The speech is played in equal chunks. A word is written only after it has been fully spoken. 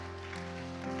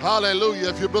Hallelujah.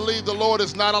 If you believe the Lord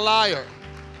is not a liar,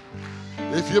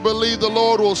 if you believe the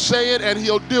Lord will say it and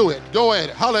he'll do it, go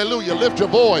ahead. Hallelujah. Lift your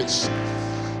voice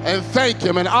and thank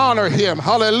him and honor him.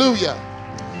 Hallelujah.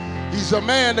 He's a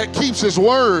man that keeps his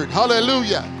word.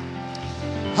 Hallelujah.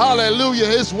 Hallelujah.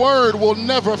 His word will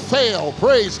never fail.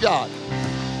 Praise God.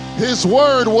 His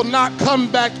word will not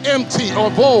come back empty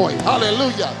or void.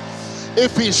 Hallelujah.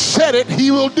 If he said it, he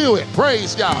will do it.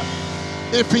 Praise God.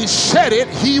 If he said it,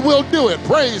 he will do it.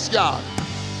 Praise God.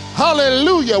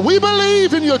 Hallelujah. We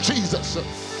believe in you, Jesus.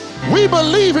 We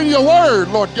believe in your word,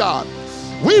 Lord God.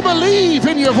 We believe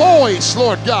in your voice,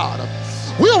 Lord God.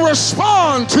 We'll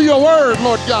respond to your word,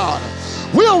 Lord God.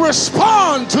 We'll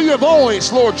respond to your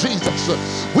voice, Lord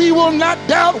Jesus. We will not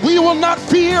doubt. We will not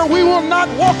fear. We will not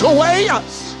walk away.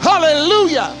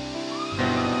 Hallelujah.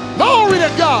 Glory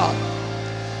to God.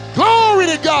 Glory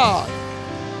to God.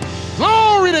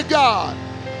 Glory to God.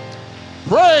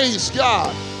 Praise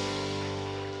God.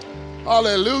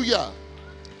 Hallelujah.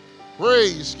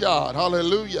 Praise God.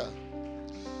 Hallelujah.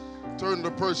 Turn to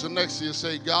the person next to you and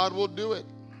say, God will do it.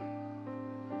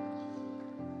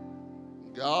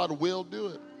 God will do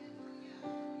it.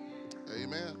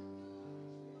 Amen.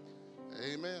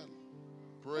 Amen.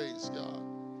 Praise God.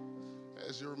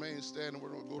 As you remain standing, we're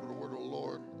going to go to the word of the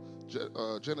Lord.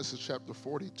 Genesis chapter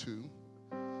 42.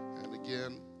 And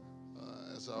again,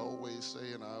 as I always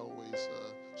say, and I always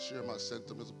share my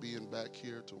sentiments being back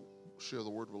here to share the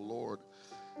word of the Lord.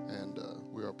 And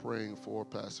we are praying for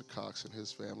Pastor Cox and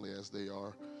his family as they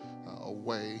are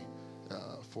away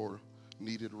for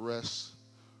needed rest,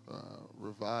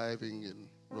 reviving and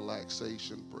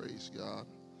relaxation. Praise God.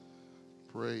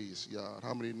 Praise God.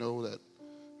 How many know that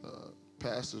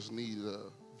pastors need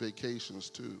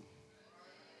vacations too?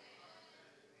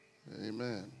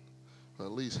 Amen. Well,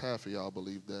 at least half of y'all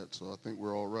believe that, so I think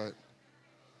we're all right.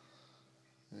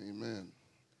 Amen.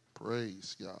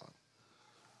 Praise God.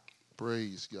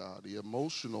 Praise God. The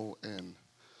emotional and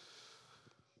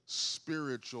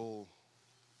spiritual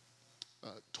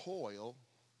toil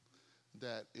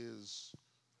that is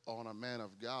on a man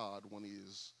of God when he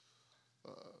is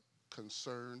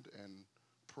concerned and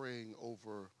praying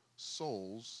over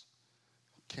souls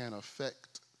can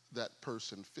affect that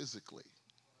person physically.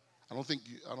 I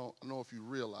don't know if you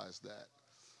realize that,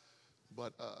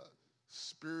 but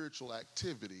spiritual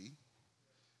activity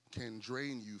can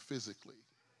drain you physically.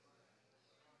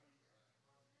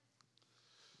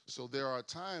 So there are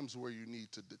times where you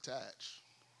need to detach.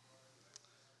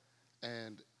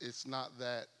 And it's not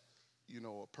that,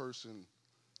 a person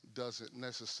doesn't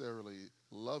necessarily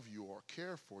love you or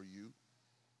care for you,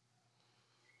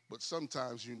 but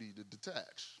sometimes you need to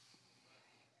detach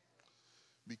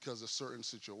because a certain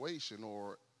situation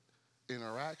or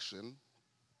interaction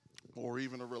or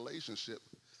even a relationship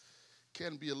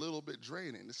can be a little bit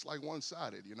draining. It's like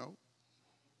one-sided,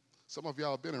 Some of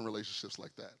y'all have been in relationships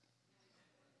like that,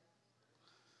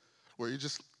 where you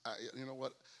just, you know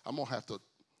what, I'm going to have to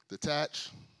detach.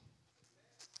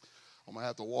 I'm going to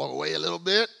have to walk away a little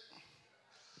bit.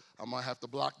 I'm going to have to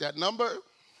block that number,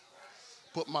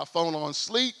 put my phone on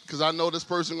sleep, because I know this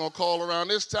person going to call around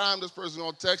this time, this person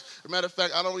going to text. As a matter of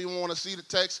fact, I don't even want to see the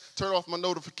text. Turn off my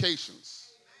notifications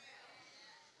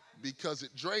because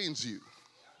it drains you.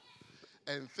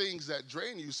 And things that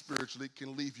drain you spiritually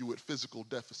can leave you with physical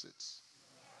deficits.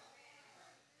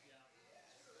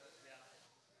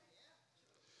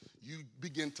 You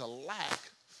begin to lack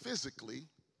physically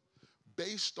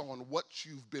based on what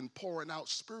you've been pouring out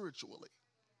spiritually.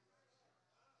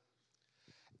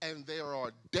 And there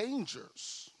are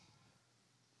dangers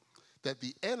that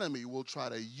the enemy will try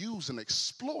to use and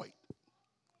exploit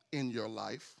in your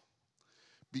life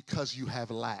because you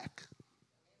have lack.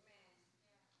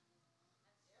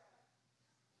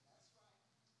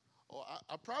 Oh,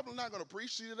 I'm probably not going to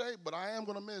preach to you today, but I am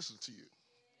going to minister to you.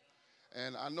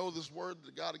 And I know this word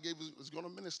that God gave us is going to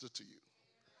minister to you.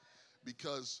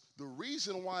 Because the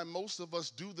reason why most of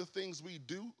us do the things we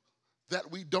do that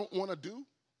we don't want to do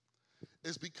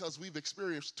is because we've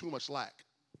experienced too much lack.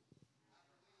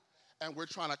 And we're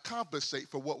trying to compensate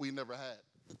for what we never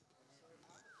had.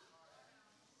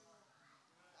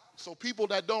 So people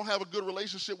that don't have a good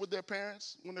relationship with their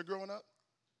parents when they're growing up,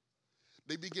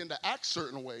 they begin to act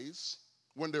certain ways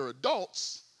when they're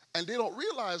adults, and they don't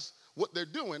realize what they're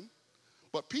doing,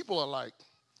 but people are like,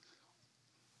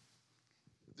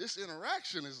 this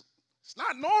interaction it's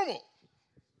not normal.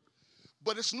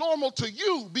 But it's normal to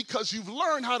you because you've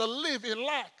learned how to live in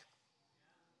lack.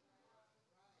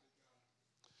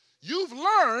 You've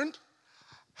learned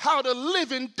how to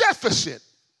live in deficit.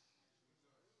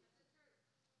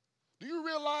 Do you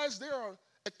realize there are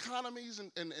economies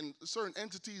and certain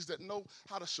entities that know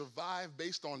how to survive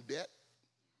based on debt?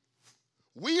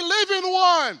 We live in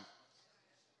one.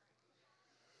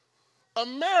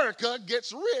 America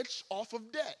gets rich off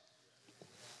of debt.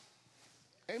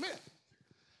 Amen.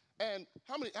 And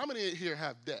how many here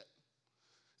have debt?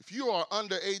 If you are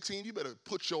under 18, you better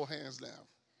put your hands down.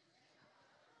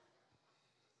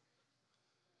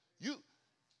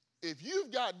 If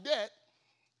you've got debt,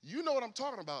 you know what I'm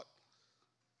talking about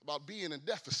being in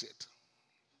deficit.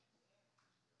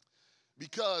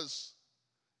 Because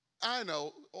I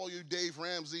know all you Dave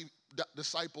Ramsey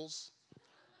disciples,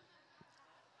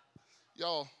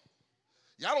 y'all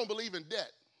don't believe in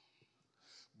debt.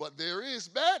 But there is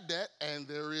bad debt and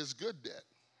there is good debt.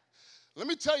 Let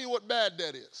me tell you what bad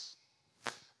debt is.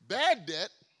 Bad debt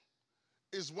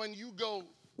is when you go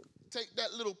take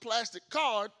that little plastic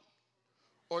card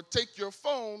or take your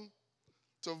phone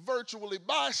to virtually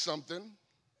buy something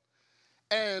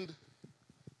and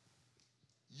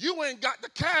you ain't got the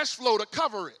cash flow to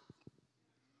cover it.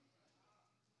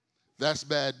 That's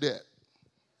bad debt.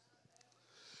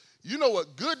 You know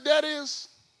what good debt is?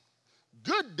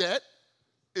 Good debt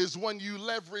is when you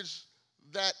leverage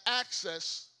that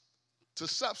access to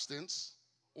substance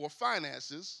or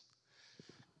finances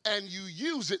and you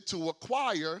use it to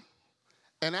acquire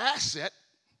an asset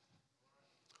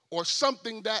or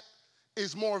something that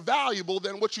is more valuable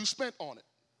than what you spent on it.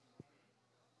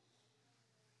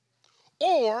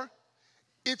 Or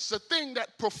it's a thing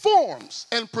that performs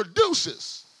and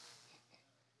produces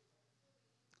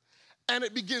and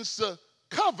it begins to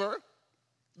cover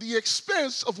the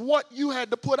expense of what you had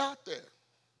to put out there.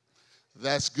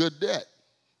 That's good debt.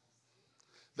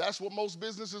 That's what most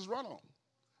businesses run on.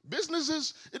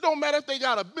 Businesses, it don't matter if they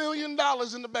got $1 billion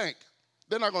in the bank.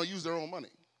 They're not going to use their own money.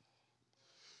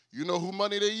 You know who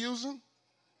money they're using?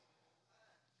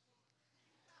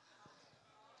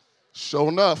 Sure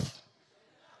enough.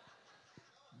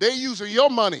 They're using your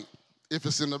money if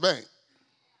it's in the bank.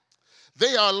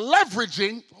 They are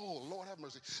leveraging, oh, Lord have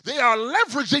mercy. They are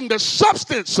leveraging the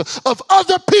substance of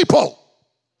other people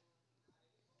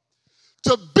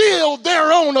to build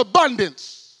their own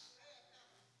abundance.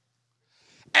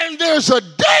 And there's a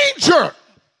danger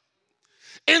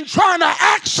in trying to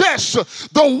access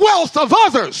the wealth of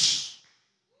others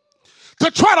to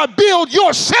try to build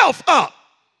yourself up.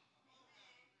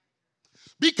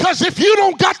 Because if you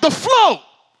don't got the flow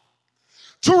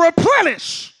to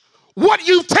replenish what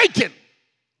you've taken,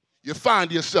 you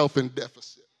find yourself in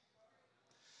deficit.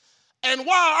 And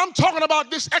while I'm talking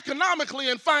about this economically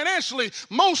and financially,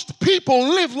 most people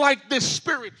live like this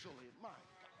spiritually.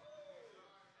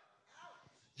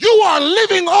 You are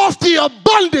living off the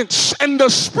abundance and the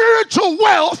spiritual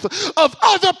wealth of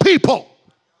other people.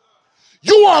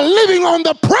 You are living on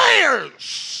the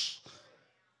prayers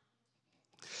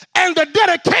and the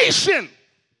dedication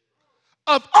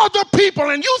of other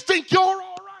people, and you think you're all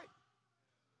right.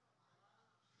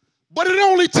 But it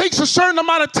only takes a certain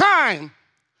amount of time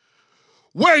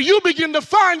where you begin to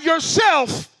find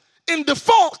yourself in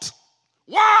default.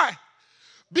 Why?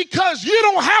 Because you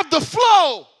don't have the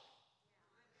flow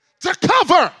to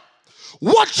cover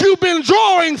what you've been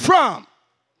drawing from.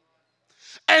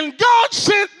 And God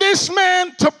sent this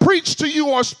man to preach to you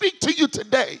or speak to you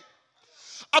today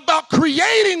about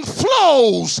creating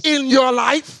flows in your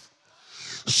life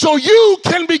so you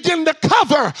can begin to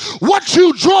cover what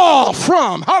you draw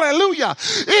from. Hallelujah.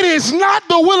 It is not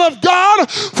the will of God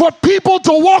for people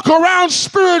to walk around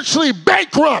spiritually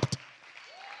bankrupt.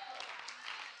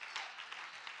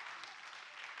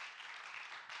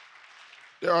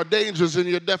 There are dangers in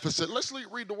your deficit. Let's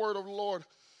read the word of the Lord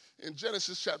in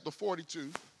Genesis chapter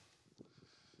 42.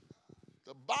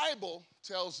 The Bible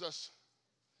tells us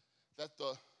that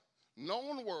the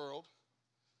known world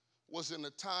was in a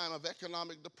time of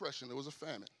economic depression. There was a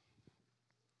famine.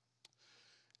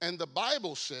 And the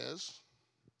Bible says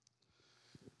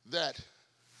that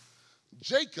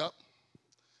Jacob,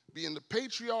 being the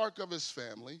patriarch of his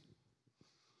family,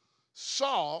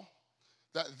 saw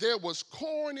that there was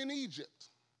corn in Egypt,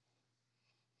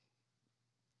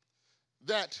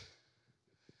 that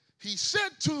he said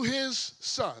to his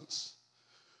sons,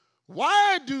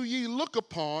 "Why do ye look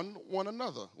upon one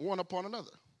upon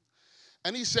another?"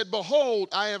 And he said, "Behold,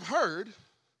 I have heard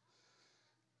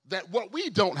that what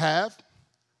we don't have,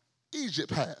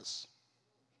 Egypt has.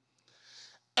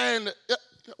 And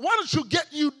why don't you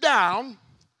get you down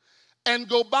and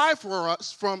go buy for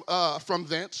us from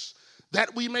thence,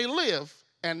 that we may live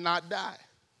and not die?"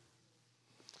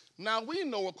 Now we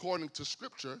know according to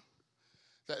Scripture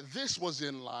that this was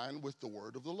in line with the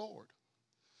word of the Lord.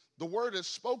 The word is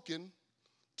spoken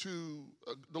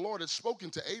the Lord had spoken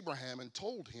to Abraham and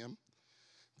told him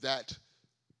that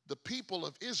the people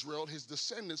of Israel, his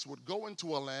descendants, would go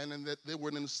into a land and that they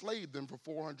would enslave them for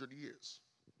 400 years.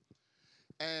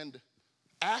 And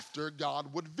after,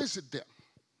 God would visit them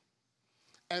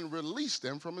and release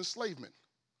them from enslavement.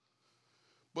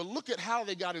 But look at how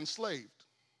they got enslaved.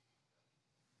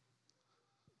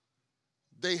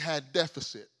 They had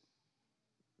deficit.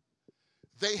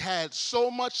 They had so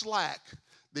much lack,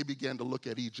 they began to look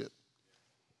at Egypt.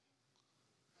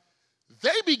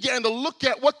 They began to look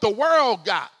at what the world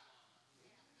got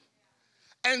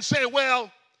and say,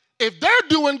 well, if they're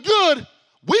doing good,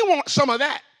 we want some of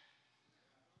that.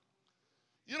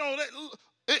 You know,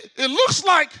 it looks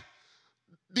like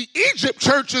the Egypt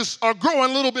churches are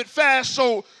growing a little bit fast,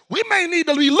 so we may need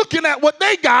to be looking at what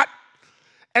they got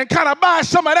and kind of buy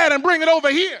some of that and bring it over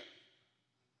here.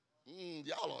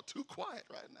 Y'all are too quiet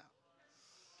right now.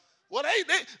 Well,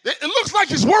 it looks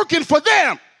like it's working for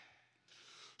them.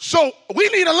 So we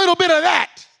need a little bit of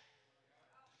that.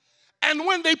 And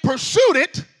when they pursued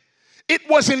it, it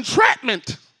was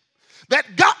entrapment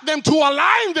that got them to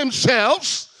align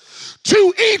themselves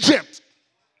to Egypt.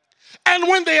 And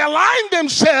when they aligned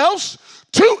themselves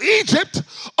to Egypt,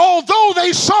 although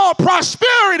they saw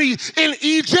prosperity in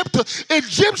Egypt,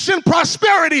 Egyptian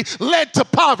prosperity led to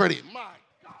poverty. My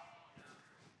God.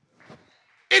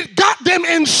 It got them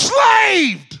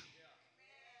enslaved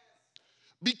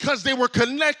because they were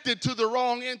connected to the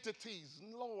wrong entities.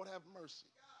 Lord have mercy.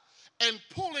 And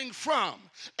pulling from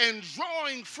and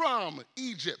drawing from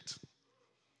Egypt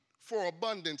for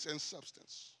abundance and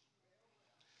substance.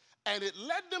 And it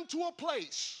led them to a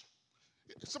place.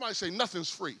 Somebody say nothing's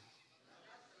free.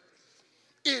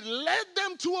 It led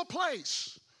them to a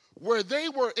place where they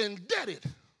were indebted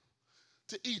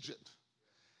to Egypt.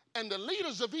 And the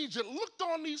leaders of Egypt looked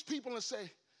on these people and say,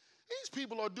 these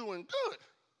people are doing good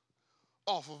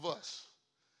off of us.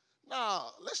 Now,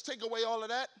 let's take away all of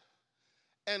that,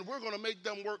 and we're going to make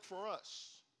them work for us.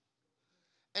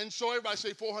 And so everybody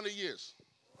say 400 years.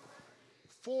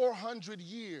 400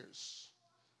 years,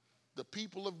 the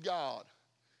people of God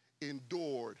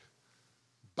endured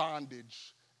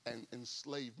bondage and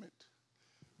enslavement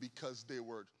because they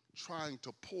were trying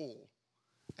to pull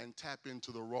and tap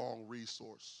into the wrong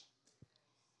resource.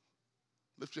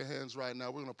 Lift your hands right now.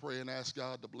 We're going to pray and ask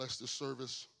God to bless this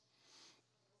service,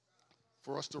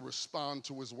 for us to respond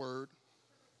to his word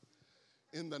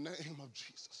in the name of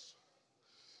Jesus.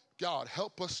 God,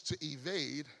 help us to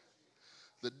evade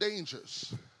the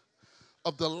dangers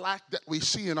of the lack that we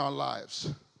see in our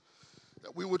lives,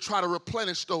 that we would try to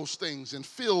replenish those things and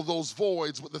fill those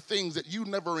voids with the things that you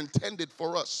never intended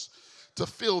for us to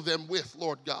fill them with,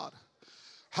 Lord God.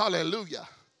 Hallelujah.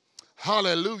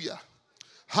 Hallelujah.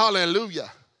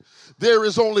 Hallelujah. There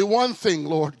is only one thing,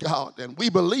 Lord God, and we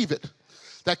believe it,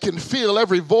 that can fill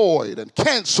every void and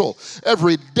cancel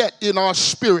every debt in our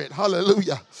spirit.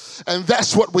 Hallelujah. And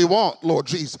that's what we want, Lord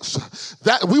Jesus.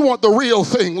 That we want the real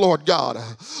thing, Lord God.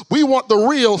 We want the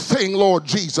real thing, Lord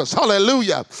Jesus.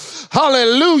 Hallelujah.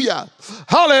 Hallelujah.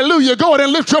 Hallelujah. Go ahead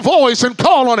and lift your voice and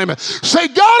call on him. Say,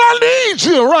 God, I need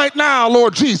you right now,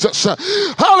 Lord Jesus.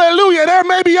 Hallelujah. There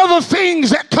may be other things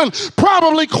that can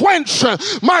probably quench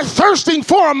my thirsting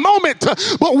for a moment,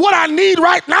 but what I need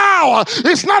right now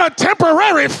is not a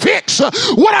temporary fix.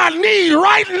 What I need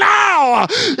right now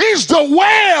is the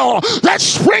well that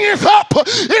springeth up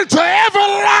into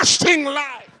everlasting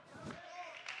life.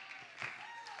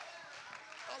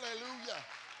 Hallelujah.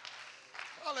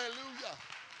 Hallelujah.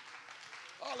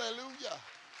 Hallelujah.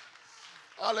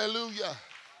 Hallelujah.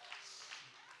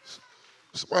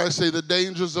 Somebody say the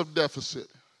dangers of deficit.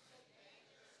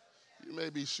 You may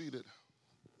be seated.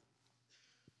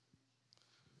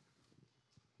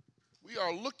 We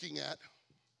are looking at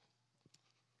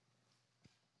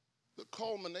the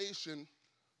culmination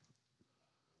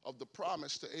of the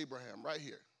promise to Abraham right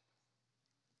here.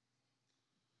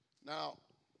 Now,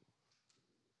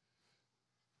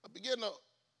 I begin to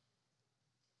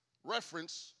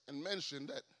reference and mention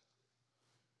that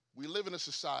we live in a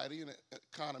society and an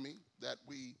economy that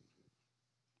we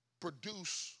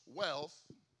produce wealth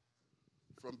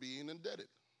from being indebted.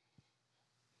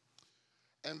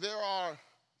 And there are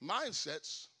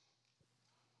mindsets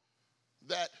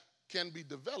that can be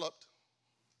developed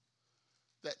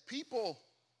that people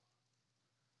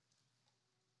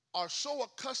are so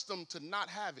accustomed to not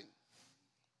having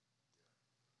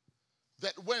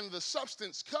that when the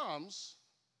substance comes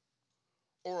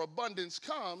or abundance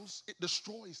comes, it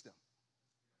destroys them.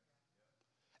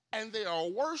 And they are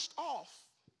worse off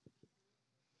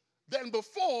than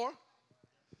before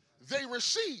they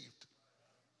received.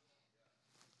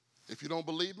 If you don't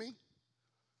believe me,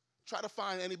 Try to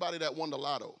find anybody that won the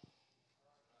lotto.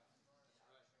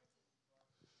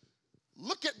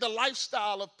 Look at the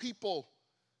lifestyle of people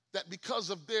that because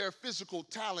of their physical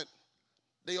talent,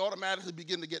 they automatically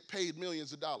begin to get paid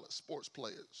millions of dollars. Sports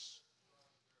players,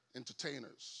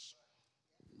 entertainers,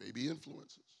 maybe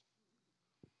influencers.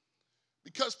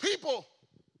 Because people,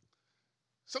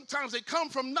 sometimes they come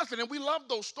from nothing, and we love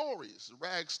those stories,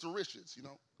 rags to riches, you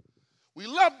know. We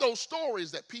love those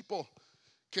stories that people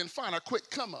can find a quick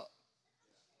come up.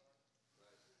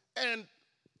 And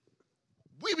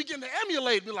we begin to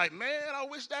emulate, be like, man, I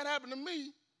wish that happened to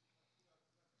me.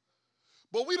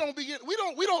 But we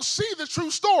don't see the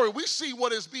true story. We see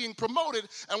what is being promoted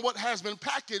and what has been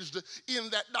packaged in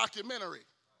that documentary.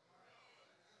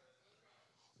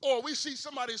 Or we see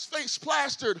somebody's face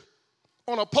plastered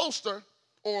on a poster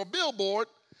or a billboard,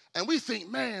 and we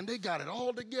think, man, they got it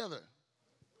all together.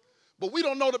 But we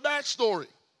don't know the backstory.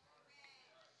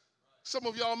 Some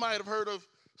of y'all might have heard of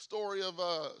the story of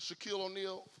Shaquille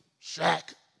O'Neal,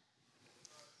 Shaq.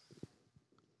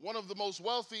 One of the most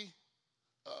wealthy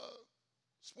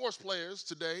sports players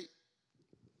today.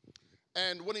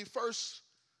 And when he first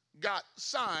got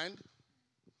signed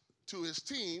to his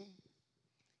team,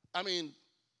 I mean,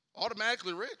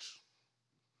 automatically rich.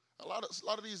 A lot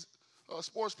of these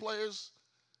sports players,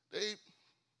 they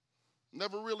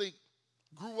never really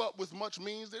grew up with much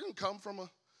means. They didn't come from a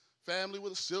family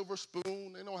with a silver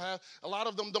spoon. They don't have, a lot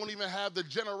of them don't even have the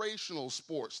generational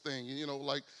sports thing, you know,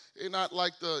 like, they're not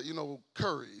like the, you know,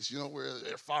 Currys, you know, where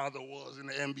their father was in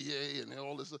the NBA and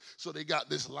all this, so they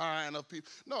got this line of people.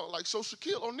 No, like, so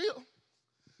Shaquille O'Neal,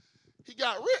 he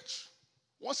got rich.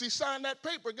 Once he signed that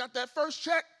paper, got that first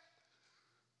check,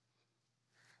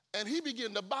 and he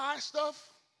began to buy stuff.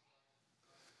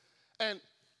 And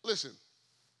listen,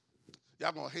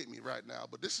 y'all gonna hate me right now,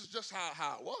 but this is just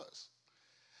how it was.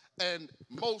 And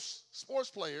most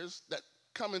sports players that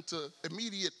come into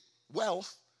immediate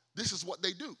wealth, this is what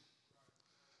they do.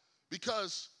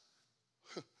 Because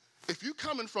if you're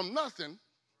coming from nothing,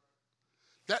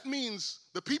 that means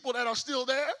the people that are still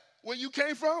there where you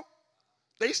came from,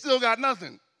 they still got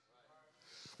nothing.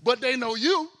 But they know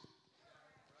you.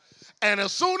 And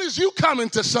as soon as you come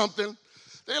into something,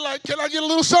 they're like, can I get a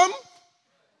little something?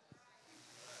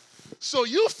 So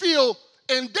you feel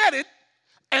indebted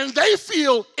and they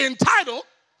feel entitled.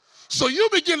 So you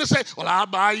begin to say, well, I'll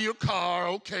buy you a car,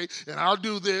 okay, and I'll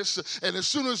do this. And as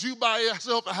soon as you buy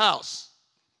yourself a house,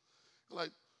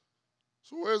 like,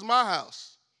 so where's my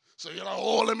house? So you're like,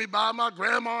 oh, let me buy my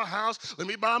grandma a house. Let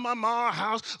me buy my mom a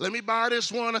house. Let me buy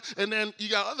this one. And then you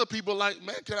got other people like,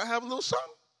 man, can I have a little something?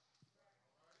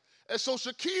 And so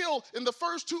Shaquille, in the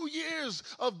first 2 years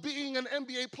of being an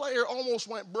NBA player, almost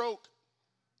went broke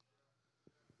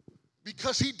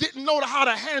because he didn't know how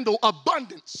to handle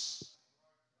abundance.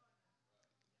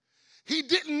 He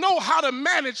didn't know how to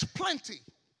manage plenty.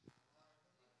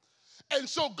 And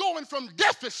so going from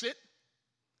deficit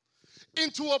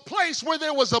into a place where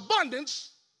there was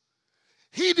abundance,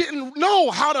 he didn't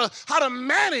know how to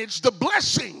manage the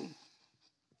blessing.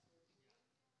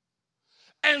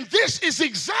 And this is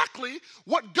exactly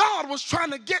what God was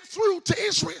trying to get through to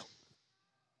Israel.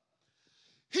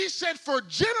 He said, for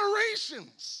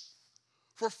generations,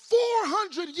 for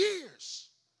 400 years,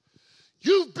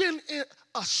 you've been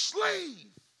a slave.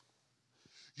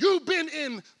 You've been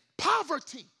in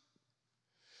poverty.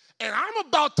 And I'm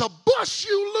about to bust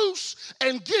you loose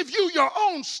and give you your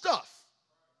own stuff.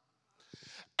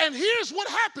 And here's what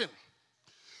happened.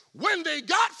 When they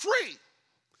got free,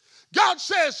 God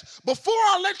says, before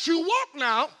I let you walk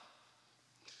now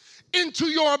into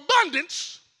your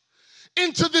abundance,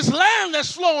 into this land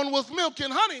that's flowing with milk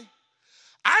and honey,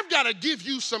 I've got to give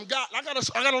you some God. I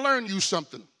got to learn you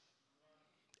something.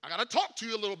 I got to talk to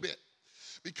you a little bit.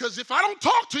 Because if I don't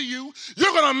talk to you,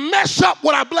 you're going to mess up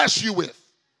what I bless you with.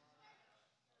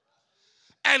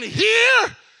 And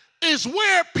here is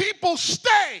where people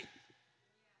stay.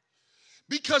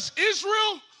 Because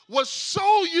Israel was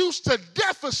so used to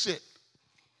deficit.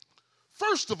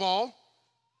 First of all,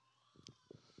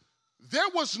 there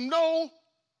was no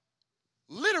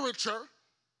literature,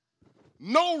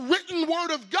 no written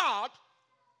word of God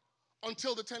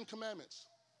until the 10 Commandments.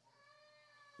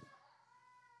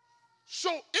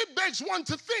 So it begs one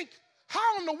to think,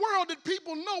 how in the world did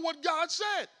people know what God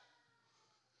said?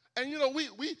 And you know,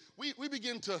 we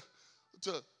begin to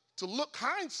look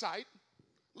hindsight,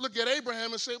 look at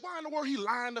Abraham and say, why in the world he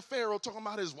lying to Pharaoh talking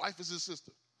about his wife is his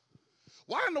sister?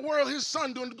 Why in the world his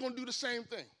son going to do the same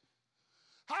thing?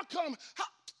 Why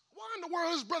in the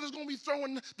world his brother's going to be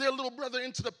throwing their little brother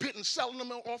into the pit and selling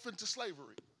them off into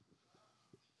slavery?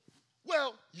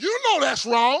 Well, you know that's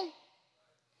wrong.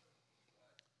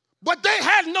 But they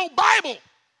had no Bible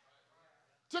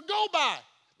to go by.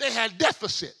 They had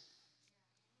deficit.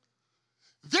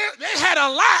 They had a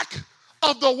lack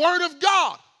of the Word of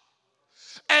God.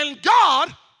 And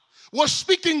God was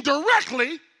speaking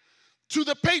directly to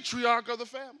the patriarch of the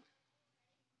family.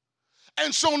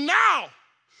 And so now,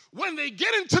 when they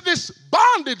get into this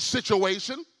bondage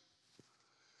situation,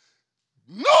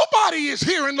 nobody is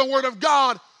hearing the Word of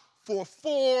God for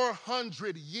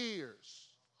 400 years.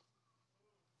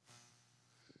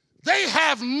 They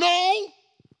have no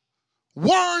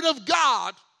Word of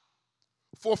God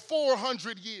for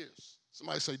 400 years.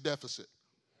 Somebody say deficit.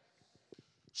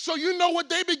 So you know what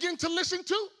they begin to listen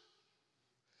to?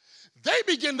 They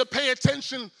begin to pay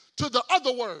attention to the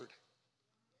other word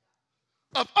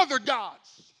of other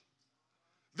gods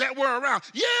that were around.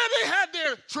 Yeah, they had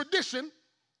their tradition.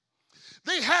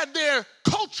 They had their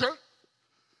culture.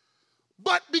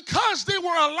 But because they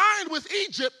were aligned with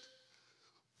Egypt,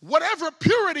 whatever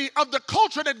purity of the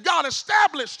culture that God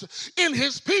established in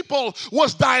his people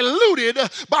was diluted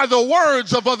by the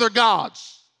words of other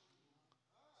gods.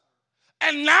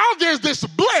 And now there's this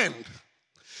blend.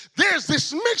 There's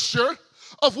this mixture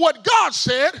of what God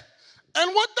said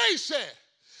and what they said.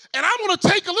 And I'm going to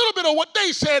take a little bit of what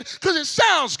they said because it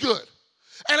sounds good.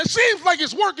 And it seems like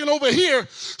it's working over here.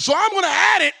 So I'm going to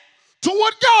add it to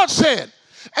what God said.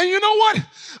 And you know what?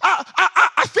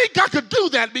 I think I could do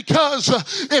that because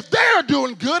if they're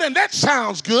doing good and that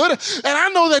sounds good, and I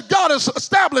know that God has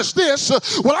established this,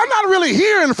 well, I'm not really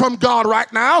hearing from God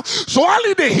right now, so I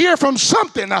need to hear from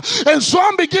something. And so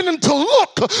I'm beginning to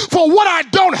look for what I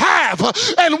don't have.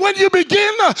 And when you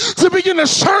begin to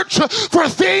search for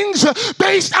things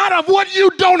based out of what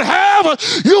you don't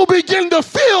have, you'll begin to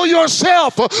fill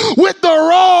yourself with the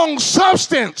wrong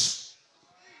substance.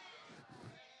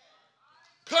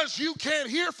 Because you can't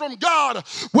hear from God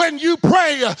when you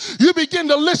pray. You begin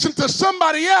to listen to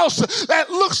somebody else that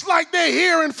looks like they're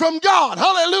hearing from God.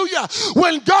 Hallelujah.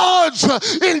 When God's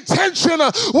intention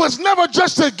was never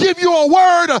just to give you a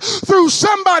word through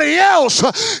somebody else.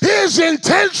 His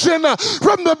intention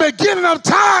from the beginning of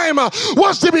time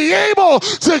was to be able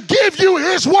to give you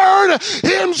his word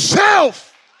himself.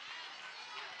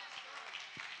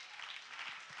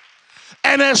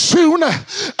 And as soon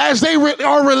as they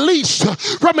are released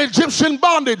from Egyptian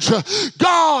bondage,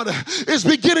 God is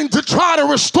beginning to try to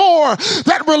restore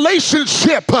that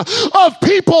relationship of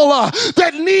people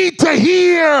that need to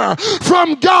hear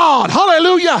from God.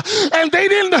 Hallelujah. And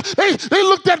they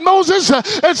looked at Moses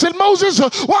and said, Moses,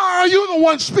 why are you the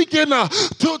one speaking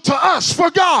to us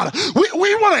for God?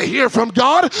 We want to hear from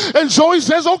God. And so he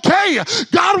says, okay,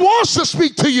 God wants to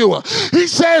speak to you. He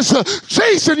says,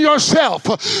 chasten yourself,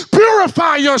 purify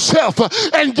yourself,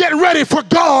 and get ready for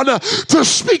God to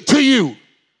speak to you.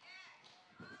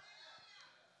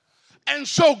 And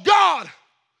so God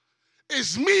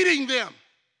is meeting them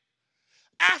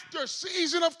after a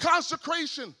season of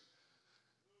consecration.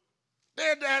 They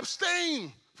had to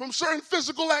abstain from certain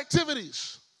physical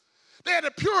activities. They had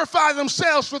to purify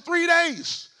themselves for 3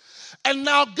 days. And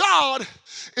now God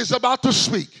is about to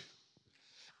speak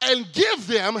and give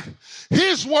them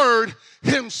his word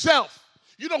himself.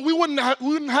 You know, we wouldn't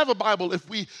have a Bible if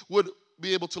we would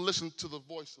be able to listen to the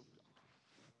voice of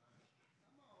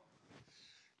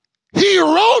God. He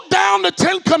wrote down the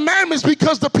 10 Commandments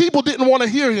because the people didn't want to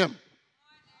hear him.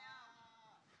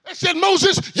 They said,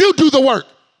 Moses, you do the work.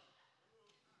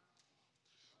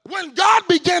 When God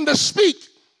began to speak,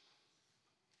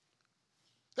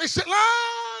 they said, no,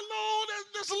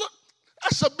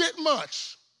 that's a bit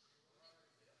much.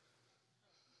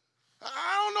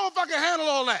 I don't know if I can handle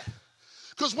all that.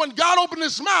 Because when God opened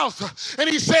his mouth and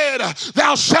he said,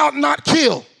 thou shalt not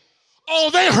kill, all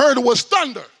they heard was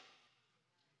thunder.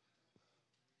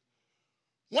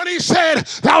 When he said,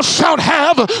 thou shalt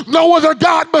have no other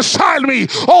God beside me,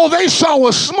 all they saw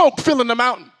was smoke filling the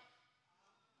mountain.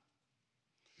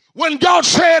 When God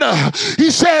said, he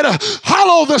said,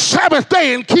 hallow the Sabbath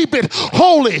day and keep it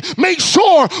holy. Make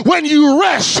sure when you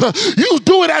rest, you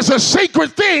do it as a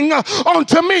sacred thing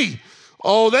unto me.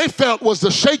 All they felt was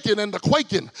the shaking and the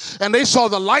quaking, and they saw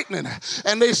the lightning,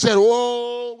 and they said,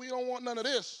 whoa, we don't want none of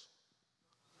this.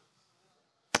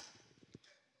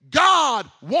 God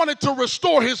wanted to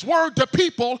restore his word to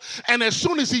people, and as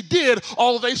soon as he did,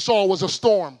 all they saw was a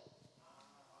storm.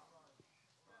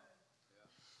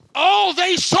 All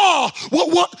they saw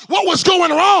what was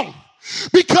going wrong.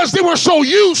 Because they were so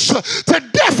used to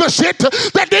deficit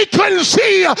that they couldn't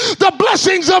see the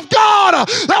blessings of God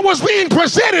that was being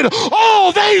presented.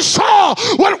 All they saw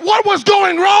what was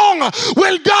going wrong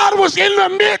when God was in the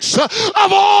midst of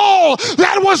all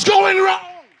that was going wrong.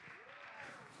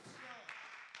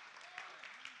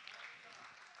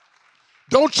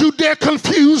 Don't you dare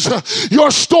confuse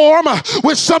your storm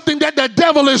with something that the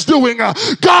devil is doing.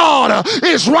 God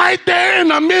is right there in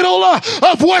the middle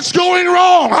of what's going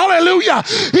wrong. Hallelujah.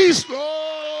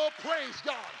 Oh, praise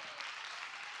God.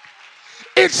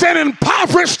 It's an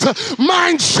impoverished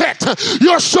mindset.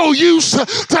 You're so used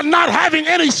to not having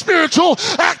any spiritual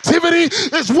activity.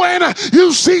 Is when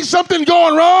you see something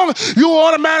going wrong, you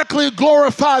automatically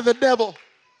glorify the devil.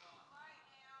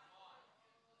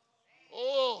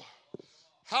 Oh,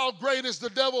 how great is the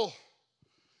devil?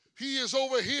 He is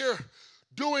over here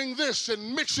doing this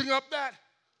and mixing up that.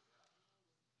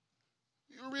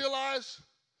 You realize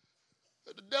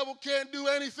that the devil can't do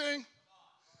anything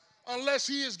unless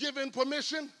he is given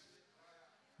permission?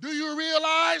 Do you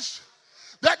realize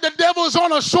that the devil is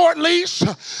on a short leash?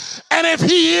 And if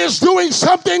he is doing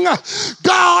something,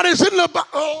 God is in the,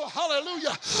 oh,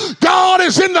 hallelujah. God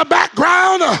is in the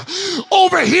background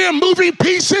over here moving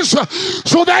pieces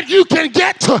so that you can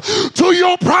get to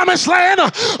your promised land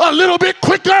a little bit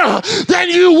quicker than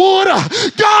you would.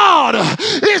 God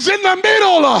is in the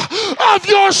middle of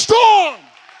your storm.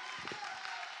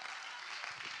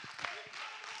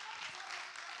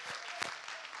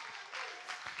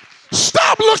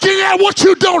 Stop looking at what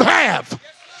you don't have.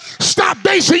 Stop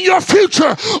basing your future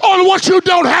on what you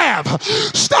don't have.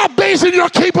 Stop basing your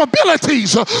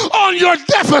capabilities on your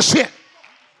deficit.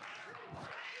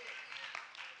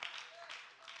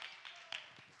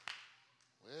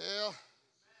 Well,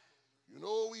 you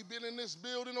know, we've been in this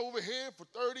building over here for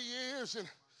 30 years, and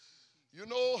you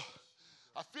know,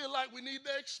 I feel like we need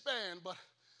to expand, but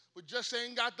we just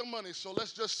ain't got the money. So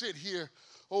let's just sit here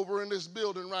over in this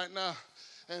building right now.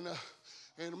 And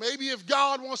maybe if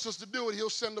God wants us to do it, he'll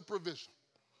send a provision.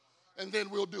 And then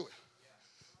we'll do it.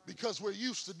 Because we're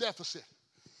used to deficit.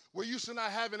 We're used to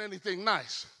not having anything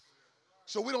nice.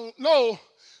 So we don't know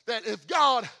that if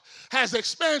God has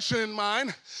expansion in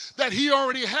mind, that he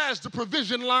already has the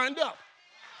provision lined up.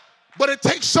 But it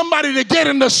takes somebody to get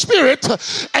in the spirit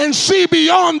and see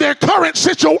beyond their current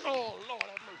situation.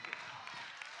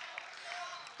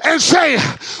 And say,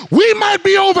 we might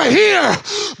be over here,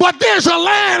 but there's a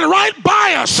land right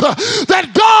by us that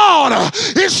God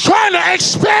is trying to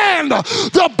expand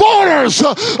the borders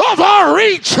of our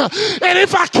reach. And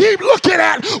if I keep looking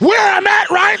at where I'm at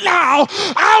right now,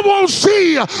 I won't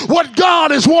see what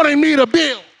God is wanting me to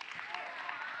build.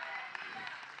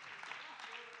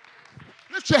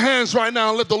 Lift your hands right now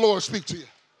and let the Lord speak to you.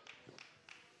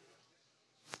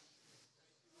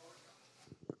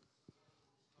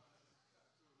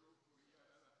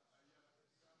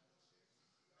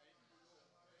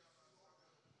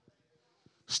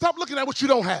 Stop looking at what you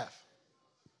don't have.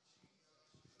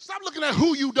 Stop looking at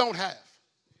who you don't have.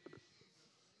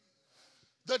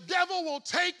 The devil will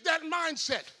take that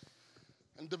mindset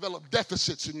and develop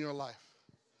deficits in your life.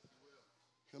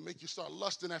 He'll make you start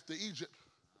lusting after Egypt,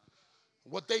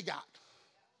 what they got.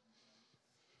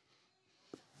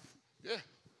 Yeah.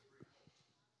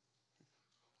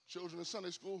 Children in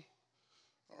Sunday school.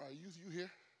 All right, you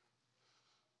here.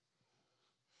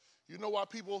 You know why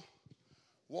people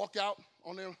walk out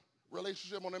on their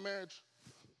relationship, on their marriage?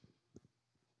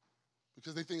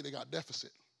 Because they think they got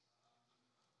deficit.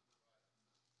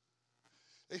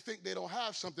 They think they don't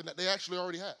have something that they actually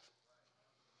already have.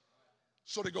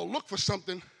 So they go look for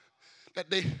something that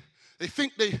they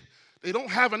think they don't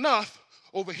have enough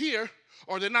over here,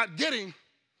 or they're not getting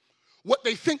what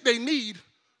they think they need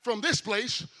from this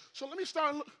place. So let me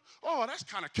start, oh, that's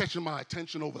kind of catching my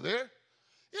attention over there.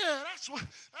 Yeah,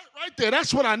 right there,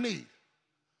 that's what I need.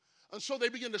 And so they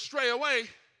begin to stray away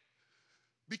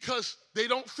because they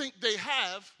don't think they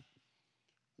have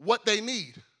what they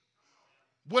need.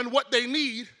 When what they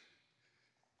need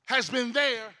has been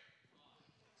there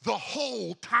the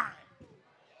whole time.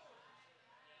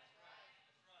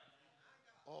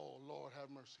 Oh, Lord, have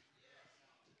mercy.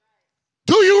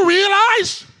 Do you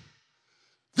realize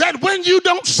that when you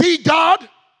don't see God,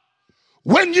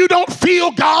 when you don't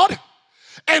feel God,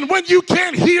 and when you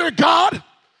can't hear God,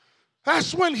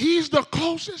 that's when he's the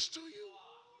closest to you?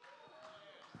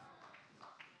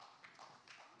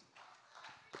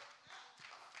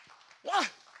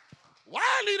 Why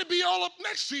I need to be all up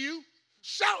next to you,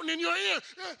 shouting in your ear,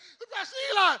 Pastor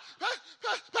Eli,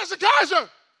 Pastor Kaiser?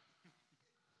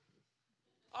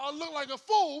 I'll look like a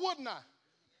fool, wouldn't I?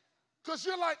 Because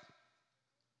you're like,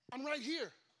 I'm right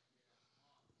here.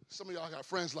 Some of y'all got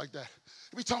friends like that.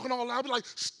 You be talking all loud, I'll be like,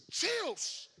 chill,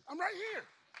 I'm right here.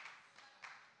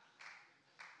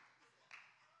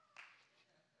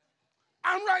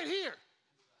 I'm right here.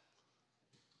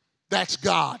 That's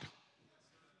God.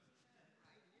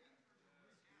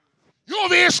 You're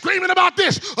over here screaming about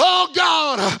this. Oh,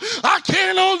 God, I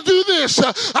can't do this.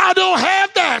 I don't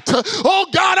have that. Oh,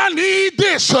 God, I need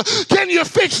this. Can you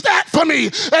fix that for me?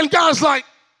 And God's like,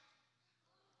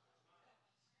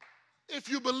 if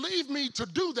you believe me to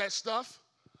do that stuff,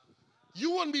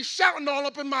 you wouldn't be shouting all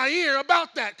up in my ear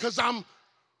about that because I'm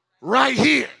right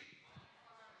here.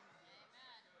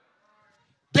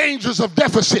 Dangers of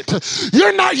deficit.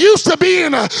 You're not used to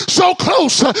being so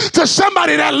close to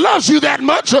somebody that loves you that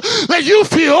much that you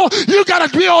feel you got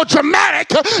to be all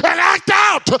dramatic and act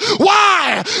out.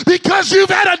 Why? Because you've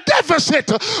had a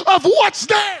deficit of what's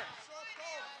there.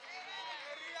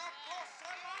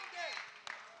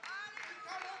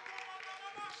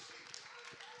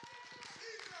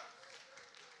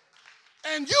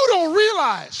 And you don't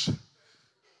realize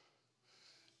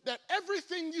that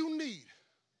everything you need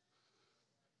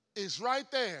is right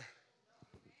there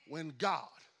when God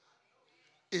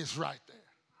is right there.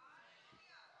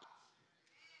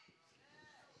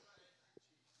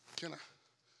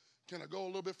 Can I go a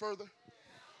little bit further?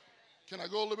 Can I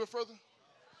go a little bit further?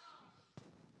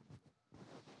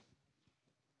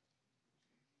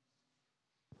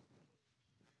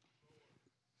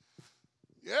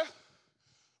 Yeah?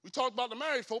 We talked about the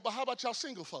married folk, but how about y'all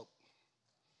single folk?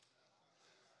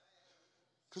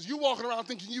 Because you walking around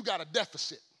thinking you got a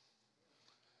deficit.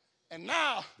 And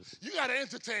now you got to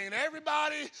entertain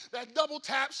everybody that double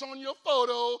taps on your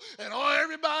photo and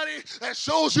everybody that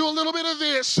shows you a little bit of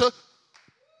this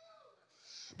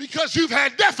because you've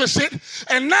had deficit.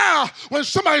 And now when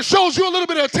somebody shows you a little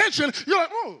bit of attention, you're like,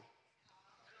 oh.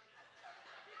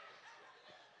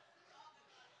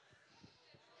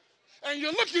 And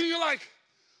you're looking, you're like,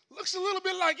 looks a little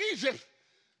bit like Egypt.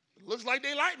 Looks like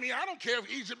they like me. I don't care if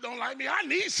Egypt don't like me. I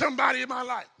need somebody in my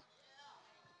life.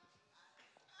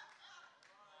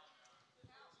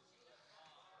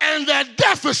 And that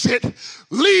deficit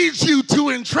leads you to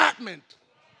entrapment.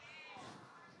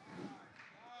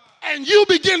 And you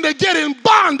begin to get in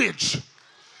bondage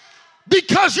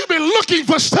because you've been looking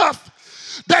for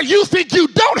stuff that you think you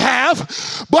don't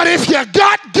have. But if you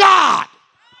got God,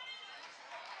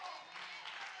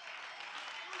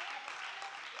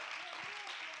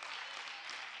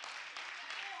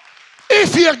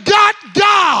 if you got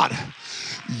God,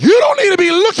 you don't need to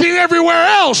be looking everywhere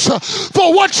else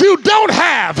for what you don't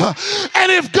have.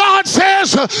 And if God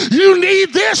says you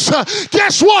need this,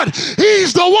 guess what?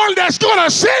 He's the one that's going to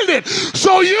send it.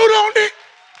 So you don't need.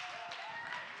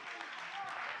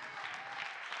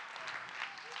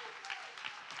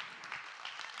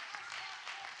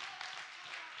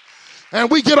 And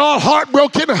we get all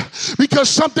heartbroken because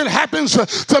something happens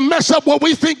to mess up what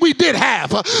we think we did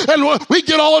have. And we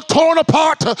get all torn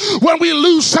apart when we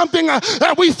lose something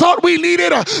that we thought we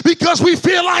needed because we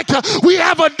feel like we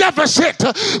have a deficit.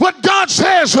 But God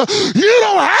says, you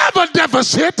don't have a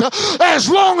deficit as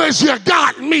long as you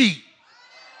got me.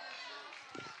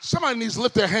 Somebody needs to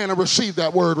lift their hand and receive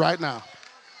that word right now.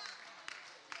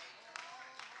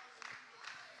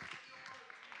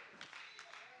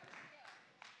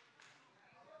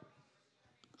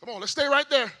 Come on, let's stay right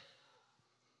there.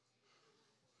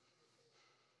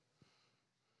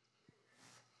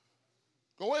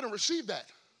 Go ahead and receive that.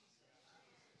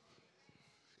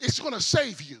 It's going to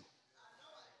save you.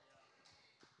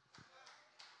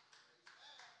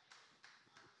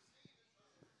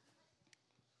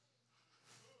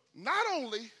 Not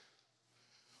only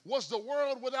was the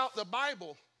world without the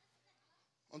Bible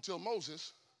until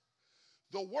Moses,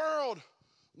 the world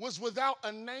was without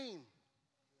a name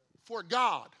for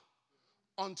God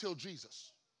until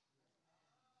Jesus.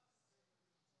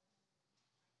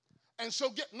 And so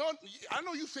I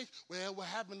know you think, well, what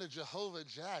happened to Jehovah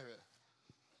Jireh?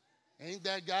 Ain't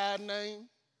that God's name?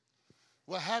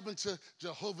 What happened to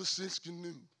Jehovah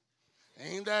Siskinu?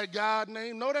 Ain't that God's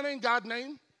name? No, that ain't God's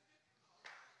name.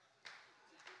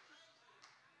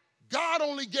 God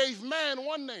only gave man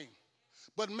one name,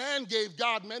 but man gave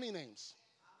God many names.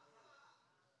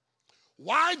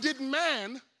 Why did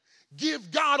man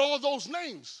give God all those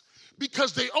names?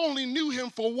 Because they only knew him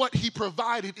for what he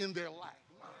provided in their life.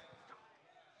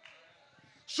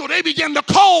 So they began to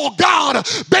call God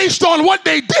based on what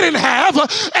they didn't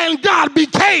have, and God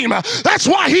became. That's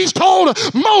why he's told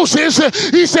Moses,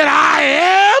 he said, I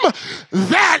am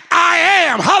that I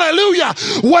am. Hallelujah.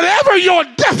 Whatever your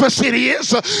deficit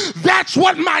is, that's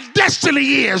what my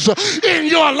destiny is in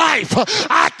your life.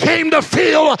 I came to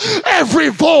fill every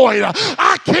void.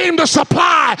 I came to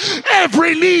supply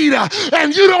every need.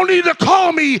 And you don't need to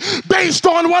call me based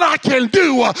on what I can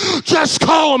do. Just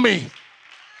call me.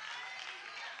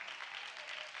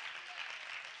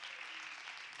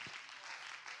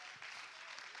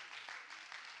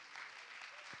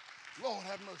 Lord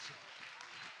have mercy.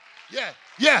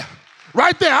 Yeah.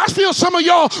 Right there. I feel some of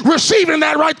y'all receiving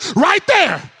that right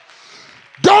there.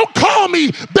 Don't call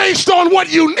me based on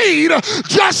what you need.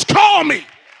 Just call me.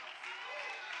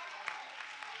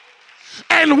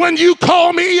 And when you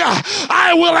call me,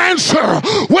 I will answer.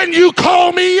 When you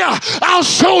call me, I'll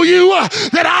show you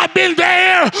that I've been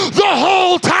there the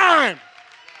whole time.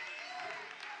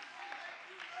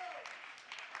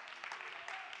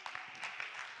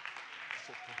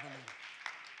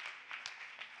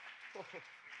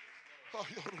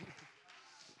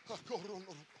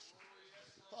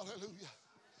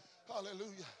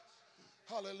 Hallelujah.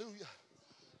 Hallelujah.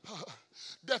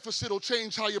 Deficit will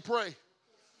change how you pray.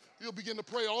 You'll begin to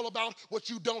pray all about what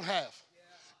you don't have.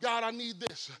 God, I need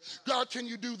this. God, can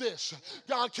you do this?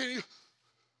 God, can you?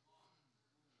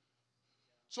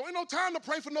 So ain't no time to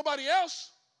pray for nobody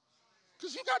else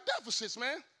because you got deficits,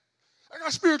 man. I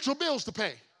got spiritual bills to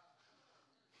pay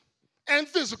and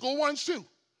physical ones too.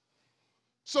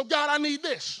 So God, I need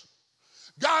this.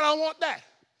 God, I want that.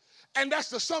 And that's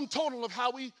the sum total of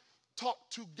how we talk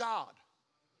to God,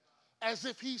 as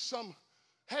if he's some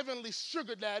heavenly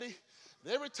sugar daddy.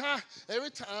 Every time,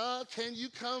 can you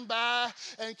come by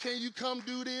and can you come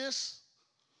do this?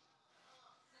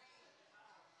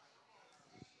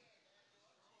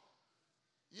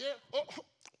 Yeah. Oh.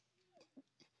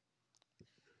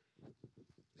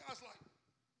 God's like,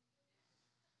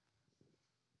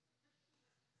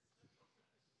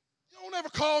 you don't ever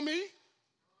call me.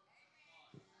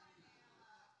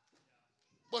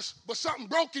 But something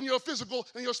broke in your physical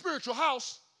and your spiritual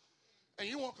house, and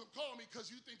you won't call me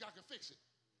because you think I can fix it.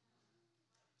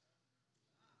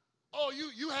 Oh,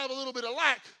 you have a little bit of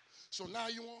lack, so now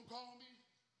you won't call me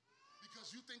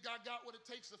because you think I got what it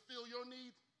takes to fill your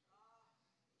need.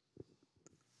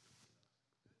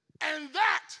 And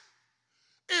that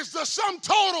is the sum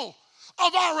total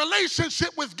of our relationship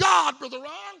with God, Brother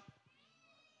Ron.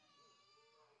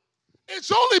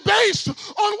 It's only based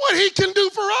on what he can do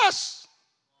for us.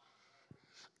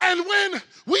 And when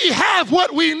we have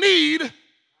what we need,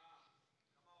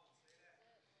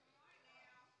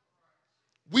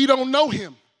 we don't know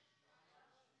him.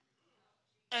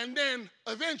 And then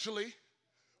eventually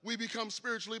we become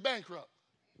spiritually bankrupt.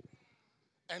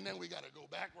 And then we got to go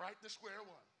back right to square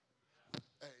one.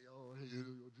 Hey,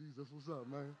 Jesus, what's up,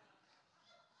 man?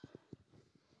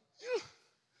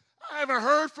 I haven't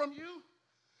heard from you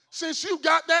since you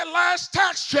got that last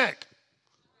tax check.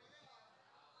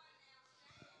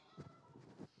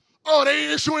 Oh, they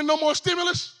ain't issuing no more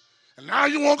stimulus? And now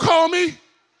you won't call me?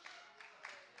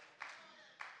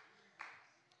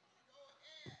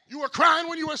 You were crying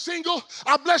when you were single.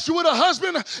 I blessed you with a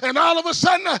husband, and all of a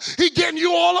sudden he getting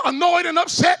you all annoyed and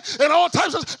upset and all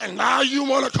types of, and now you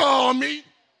want to call me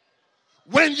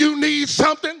when you need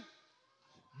something?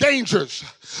 Dangers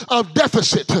of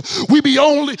deficit. We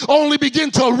only begin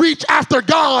to reach after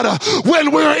God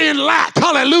when we're in lack.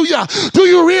 Hallelujah. Do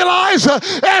you realize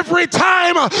every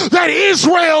time that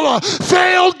Israel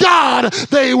failed God,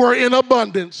 they were in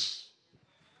abundance.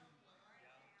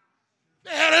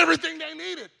 They had everything they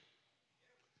needed.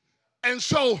 And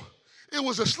so it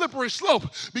was a slippery slope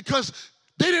because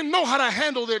they didn't know how to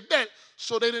handle their debt,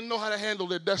 so they didn't know how to handle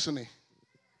their destiny.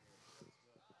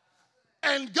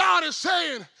 And God is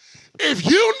saying, if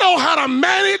you know how to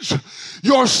manage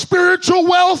your spiritual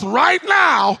wealth right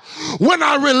now, when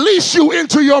I release you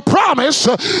into your promise,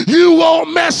 you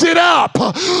won't mess it up.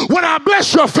 When I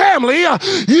bless your family,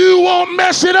 you won't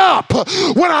mess it up.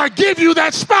 When I give you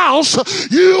that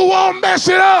spouse, you won't mess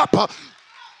it up.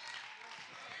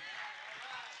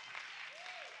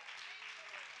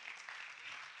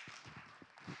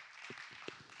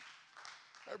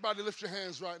 Everybody lift your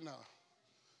hands right now.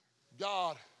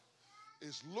 God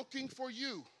is looking for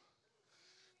you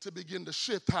to begin to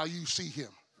shift how you see him.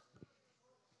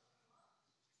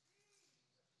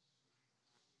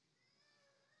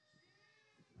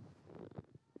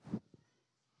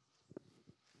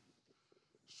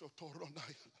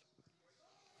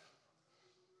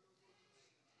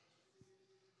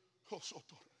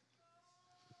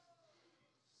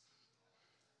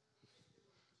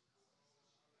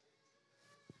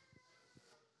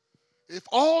 If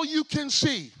all you can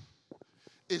see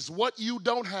is what you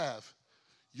don't have,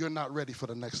 you're not ready for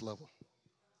the next level.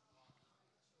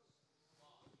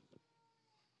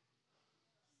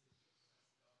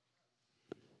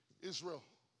 Israel,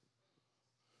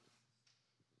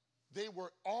 they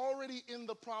were already in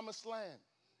the promised land.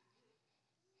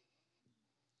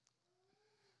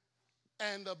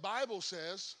 And the Bible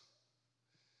says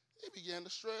they began to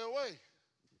stray away.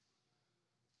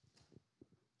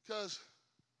 Because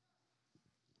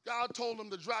God told them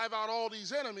to drive out all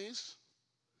these enemies.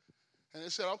 And they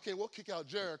said, okay, we'll kick out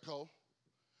Jericho.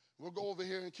 We'll go over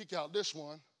here and kick out this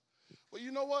one. But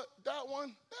you know what? That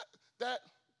one,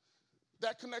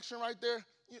 that connection right there,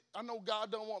 I know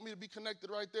God don't want me to be connected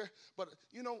right there, but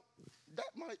that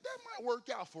might work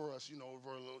out for us,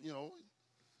 for a little,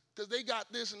 because they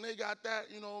got this and they got that,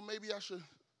 maybe I should.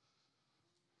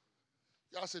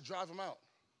 God said, drive them out.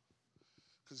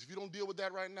 Because if you don't deal with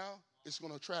that right now, it's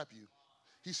going to trap you.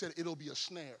 He said it'll be a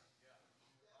snare.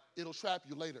 It'll trap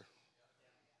you later.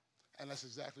 And that's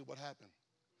exactly what happened.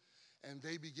 And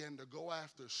they began to go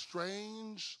after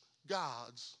strange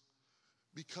gods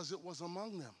because it was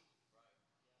among them.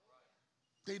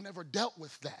 They never dealt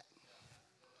with that.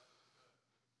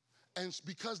 And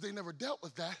because they never dealt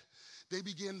with that, they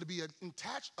began to be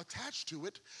attached to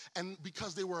it. And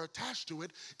because they were attached to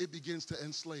it, it begins to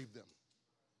enslave them.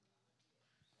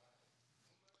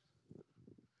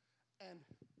 And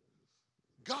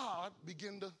God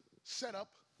began to set up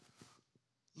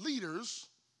leaders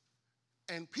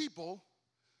and people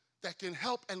that can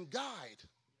help and guide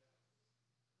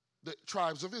the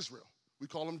tribes of Israel. We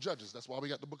call them judges. That's why we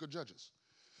got the book of Judges.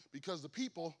 Because the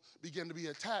people began to be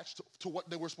attached to what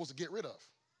they were supposed to get rid of.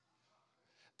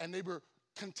 And they were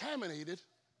contaminated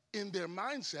in their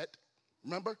mindset.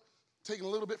 Remember, taking a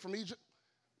little bit from Egypt,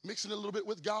 mixing it a little bit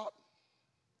with God.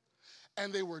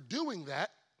 And they were doing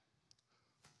that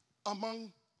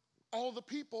among all the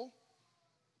people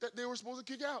that they were supposed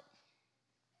to kick out.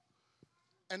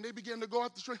 And they began to go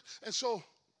after strength. And so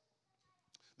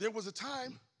there was a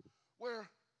time where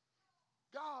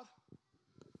God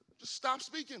just stopped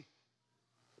speaking.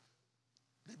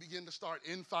 They began to start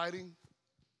infighting,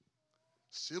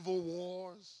 civil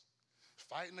wars,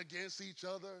 fighting against each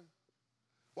other.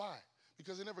 Why?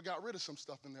 Because they never got rid of some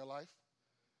stuff in their life,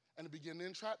 and it began to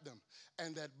entrap them.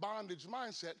 And that bondage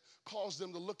mindset caused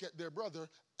them to look at their brother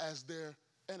as their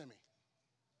enemy.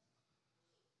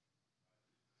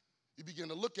 You begin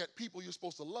to look at people you're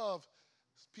supposed to love,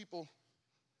 people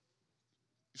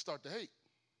you start to hate.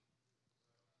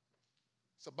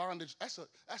 It's a bondage.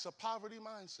 That's a poverty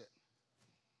mindset.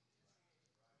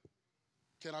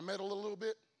 Can I meddle a little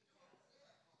bit?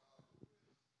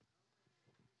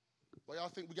 Well, y'all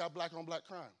think we got black on black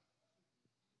crime?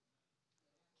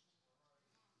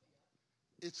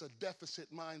 It's a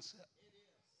deficit mindset.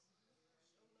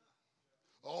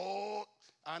 Oh,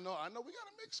 I know we got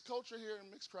a mixed culture here,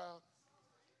 a mixed crowd.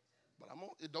 But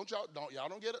y'all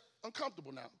don't get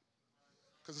uncomfortable now.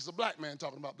 Because it's a black man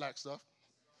talking about black stuff.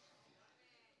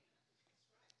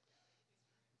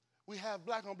 We have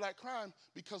black on black crime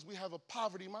because we have a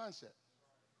poverty mindset.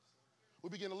 We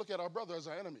begin to look at our brother as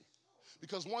our enemy.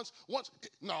 Because once,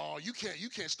 no, you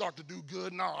can't start to do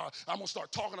good. No, I'm going to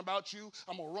start talking about you.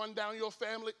 I'm going to run down your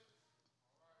family.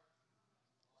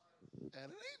 And it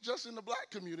ain't just in the black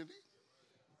community.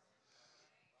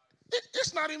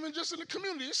 It's not even just in the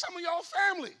community. It's some of y'all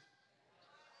family.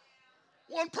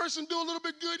 One person do a little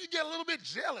bit good, you get a little bit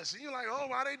jealous. And you're like, oh,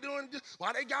 why they doing this?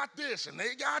 Why they got this and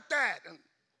they got that? And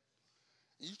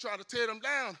you try to tear them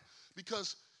down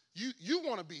because you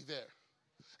want to be there.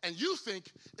 And you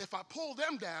think, if I pull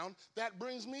them down, that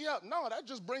brings me up. No, that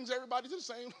just brings everybody to the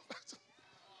same.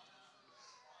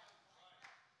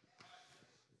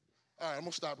 All right, I'm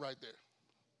going to stop right there.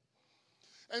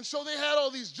 And so they had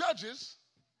all these judges,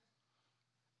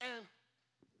 and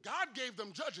God gave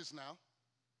them judges now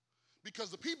because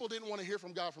the people didn't want to hear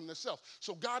from God from themselves.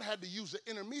 So God had to use an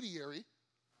intermediary.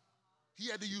 He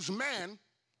had to use man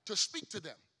to speak to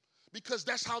them because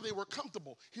that's how they were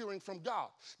comfortable hearing from God.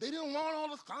 They didn't want all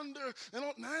the thunder. They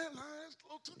don't, nah, it's a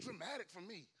little too dramatic for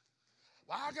me.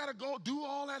 Why I got to go do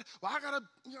all that? Why I got to,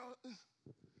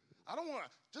 I don't want to.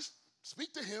 Just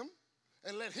speak to him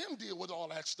and let him deal with all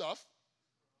that stuff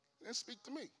and speak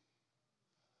to me.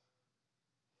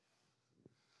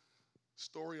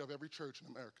 Story of every church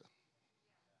in America.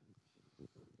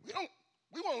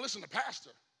 We want to listen to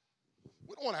pastor.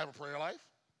 We don't want to have a prayer life.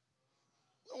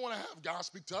 We don't want to have God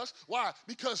speak to us. Why?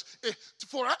 Because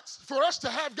for us to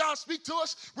have God speak to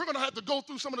us, we're going to have to go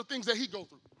through some of the things that he go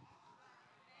through.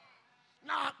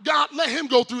 Nah, God, let him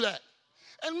go through that.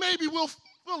 And maybe we'll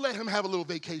let him have a little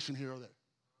vacation here or there.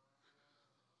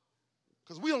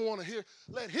 Because we don't want to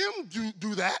let him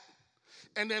do that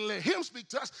and then let him speak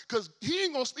to us because he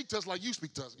ain't going to speak to us like you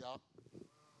speak to us, y'all.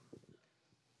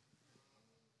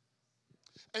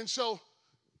 And so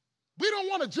we don't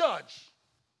want to judge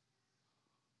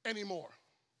anymore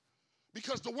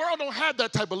because the world don't have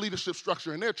that type of leadership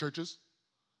structure in their churches.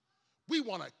 We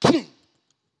want a king.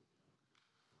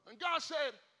 And God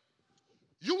said,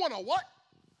 you want a what?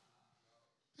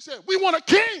 He said, we want a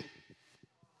king.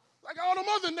 Like all them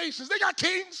other nations, they got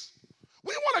kings.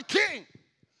 We want a king.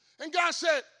 And God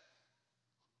said,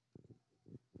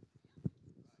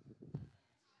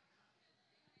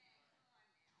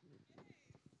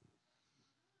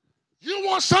 you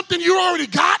want something you already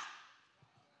got?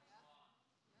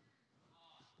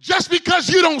 Just because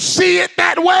you don't see it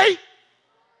that way?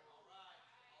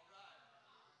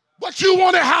 But you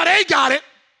want it how they got it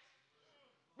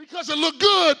because it looked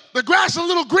good. The grass is a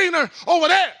little greener over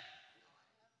there.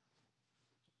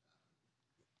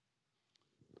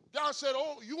 God said,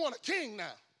 oh, you want a king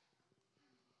now?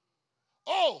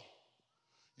 Oh,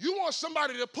 you want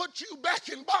somebody to put you back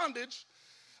in bondage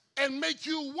and make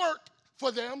you work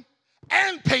for them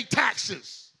and pay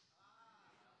taxes.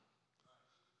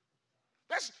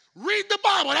 Read the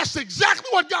Bible. That's exactly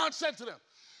what God said to them.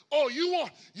 Oh, you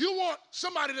want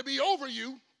somebody to be over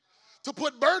you, to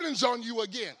put burdens on you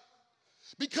again,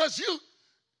 because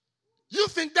you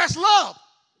think that's love.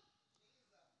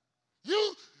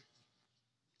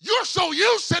 You're so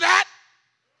used to that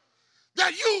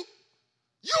you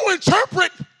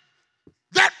interpret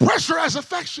that pressure as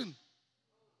affection.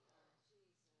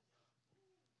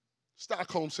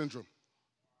 Stockholm syndrome.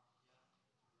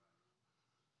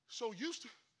 So used to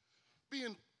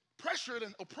being pressured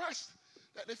and oppressed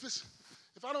that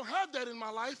if I don't have that in my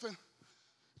life and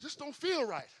just don't feel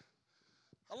right.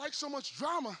 I like so much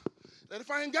drama that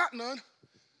if I ain't got none,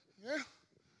 yeah,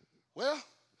 well,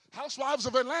 Housewives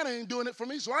of Atlanta ain't doing it for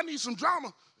me, so I need some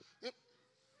drama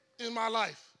in my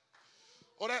life.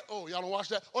 Y'all don't watch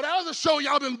that. Or that other show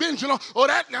y'all been binging on.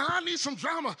 Now I need some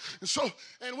drama.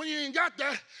 And when you ain't got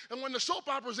that, and when the soap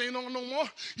operas ain't on no more,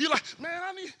 you're like, man,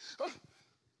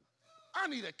 I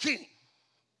need a king.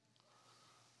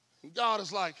 And God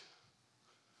is like,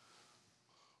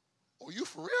 oh, you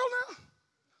for real now?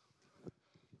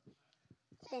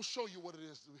 I'm going to show you what it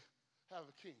is to have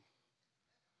a king.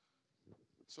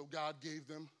 So God gave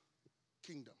them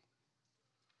kingdom.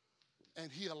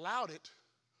 And he allowed it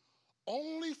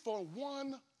only for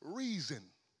one reason,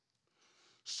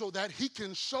 so that he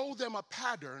can show them a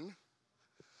pattern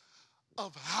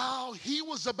of how he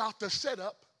was about to set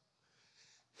up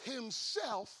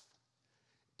himself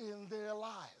in their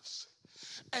lives.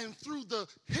 And through the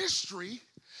history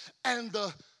and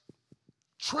the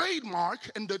trademark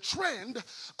and the trend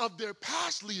of their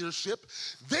past leadership,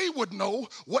 they would know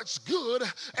what's good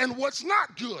and what's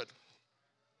not good.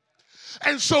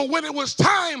 And so when it was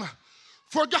time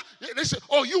for God, they said,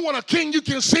 oh, you want a king you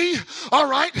can see? All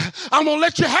right, I'm going to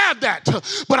let you have that.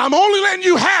 But I'm only letting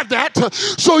you have that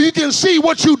so you can see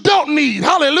what you don't need.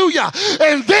 Hallelujah.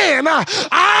 And then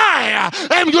I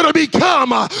am going to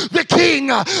become the king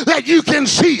that you can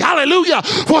see. Hallelujah.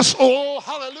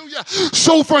 Hallelujah.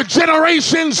 So for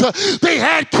generations, they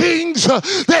had kings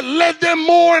that led them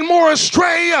more and more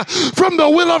astray from the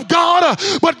will of God.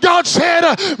 But God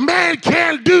said, man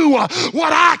can't do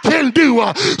what I can do.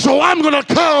 So I'm going to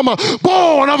come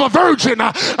born of a virgin.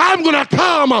 I'm going to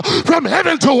come from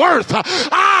heaven to earth.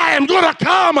 I am going to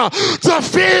come to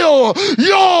fill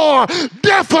your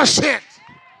deficit.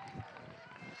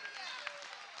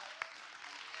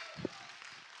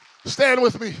 Stand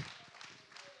with me.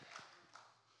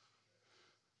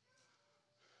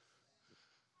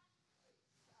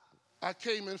 I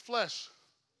came in flesh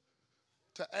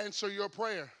to answer your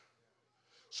prayer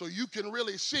so you can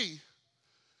really see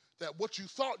that what you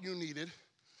thought you needed,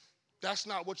 that's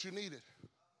not what you needed.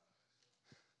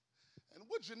 And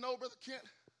would you know, Brother Kent,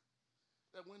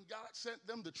 that when God sent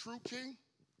them the true king,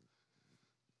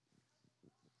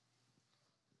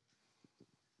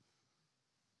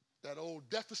 that old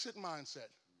deficit mindset.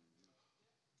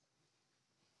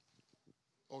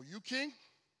 Oh, you king?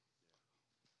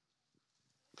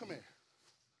 Come here.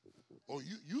 Oh,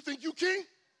 you think you king?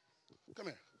 Come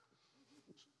here.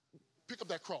 Pick up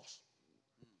that cross.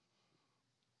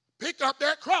 Pick up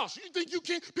that cross. You think you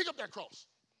king? Pick up that cross.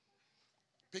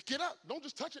 Pick it up. Don't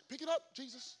just touch it. Pick it up,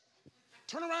 Jesus.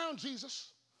 Turn around,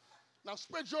 Jesus. Now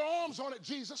spread your arms on it,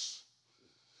 Jesus.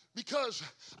 Because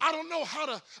I don't know how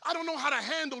to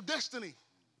handle destiny.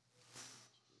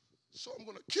 So I'm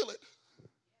going to kill it.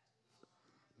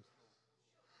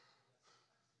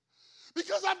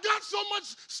 Because I've got so much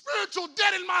spiritual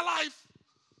debt in my life.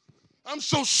 I'm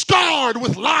so scarred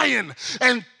with lying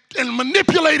and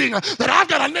manipulating that I've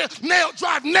got to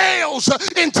drive nails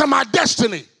into my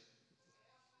destiny.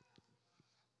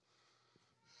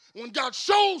 When God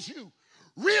shows you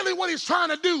really what he's trying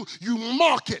to do, you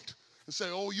mark it and say,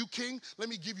 oh, you king, let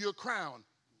me give you a crown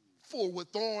full with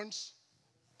thorns.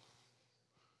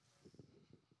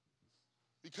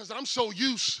 Because I'm so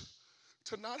used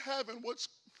to not having what's.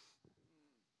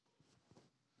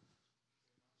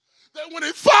 that when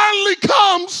it finally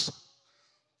comes,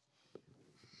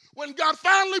 when God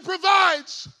finally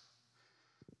provides,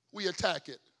 we attack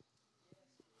it.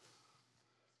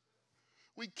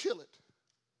 We kill it.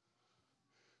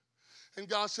 And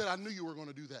God said, I knew you were going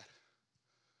to do that.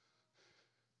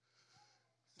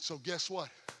 So guess what?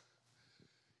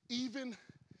 Even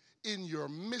in your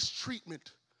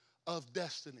mistreatment of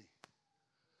destiny,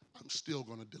 I'm still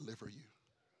going to deliver you.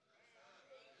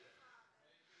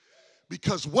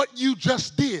 Because what you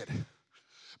just did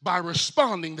by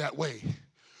responding that way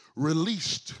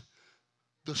released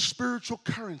the spiritual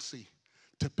currency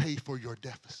to pay for your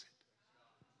deficit.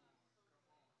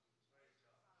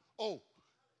 Oh,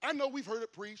 I know we've heard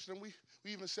it preached, and we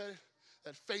even said it,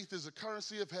 that faith is the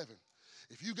currency of heaven.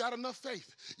 If you got enough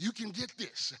faith, you can get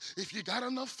this. If you got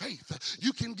enough faith,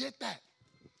 you can get that.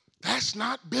 That's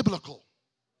not biblical.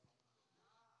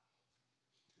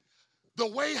 The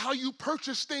way how you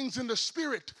purchase things in the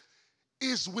spirit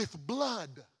is with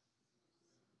blood.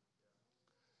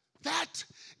 That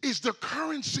is the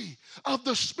currency of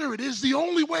the Spirit. It is the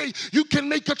only way you can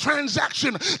make a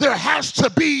transaction. There has to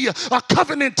be a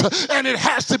covenant, and it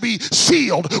has to be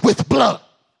sealed with blood.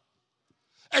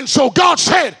 And so God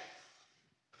said,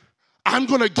 I'm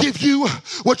going to give you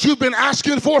what you've been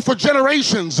asking for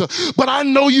generations. But I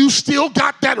know you still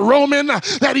got that Roman,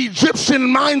 that Egyptian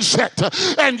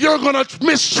mindset, and you're going to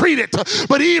mistreat it.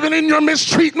 But even in your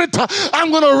mistreatment,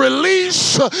 I'm going to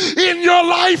release in your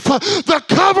life the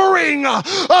covering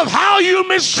of how you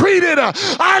mistreated.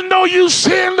 I know you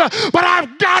sinned, but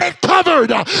I've got it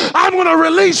covered. I'm going to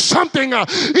release something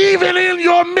even in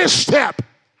your misstep.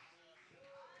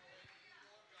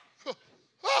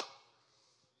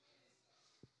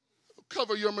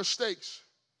 Cover your mistakes.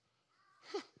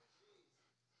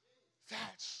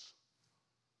 That's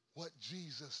what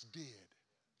Jesus did.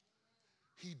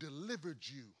 He delivered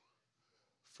you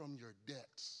from your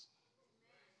debts.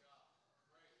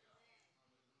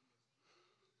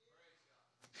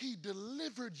 He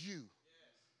delivered you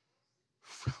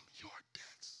from your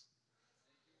debts.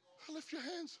 Lift your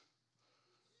hands.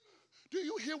 Do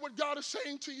you hear what God is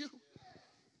saying to you?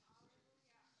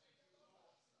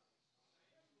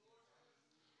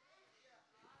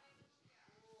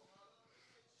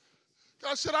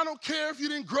 God said, I don't care if you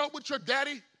didn't grow up with your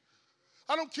daddy.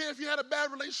 I don't care if you had a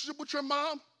bad relationship with your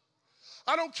mom.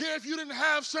 I don't care if you didn't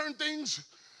have certain things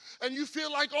and you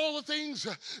feel like all the things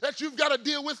that you've got to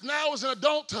deal with now as an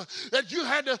adult that you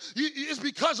had to, it's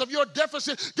because of your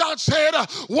deficit. God said,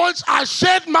 once I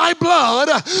shed my blood,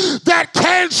 that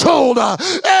canceled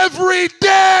every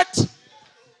debt.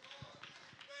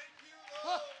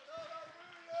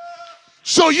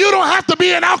 So you don't have to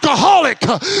be an alcoholic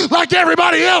like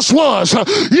everybody else was.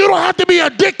 You don't have to be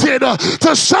addicted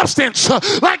to substance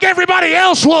like everybody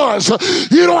else was.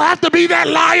 You don't have to be that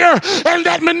liar and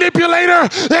that manipulator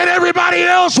that everybody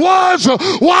else was.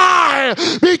 Why?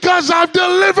 Because I've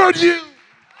delivered you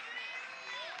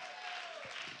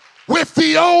with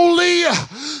the only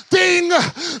thing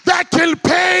that can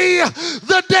pay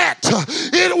the debt.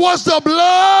 It was the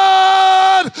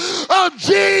blood of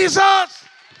Jesus.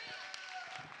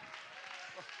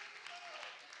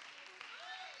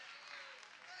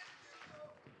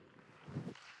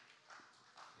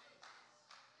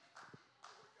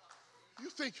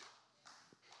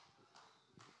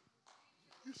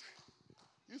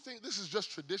 You think this is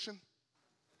just tradition?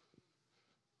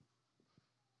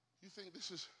 You think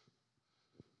this is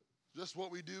just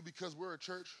what we do because we're a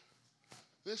church?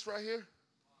 This right here,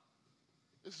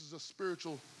 this is a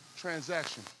spiritual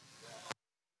transaction.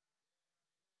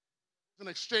 There's an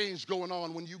exchange going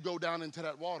on when you go down into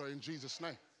that water in Jesus'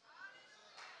 name.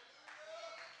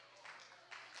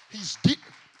 He's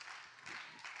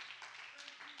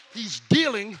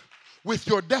dealing with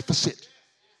your deficit.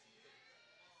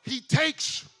 He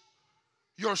takes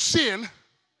your sin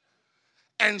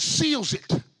and seals it.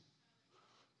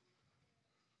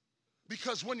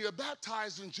 Because when you're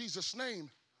baptized in Jesus' name,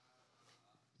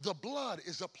 the blood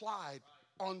is applied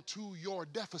onto your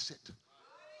deficit.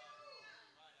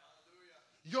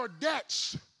 Your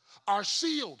debts are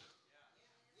sealed.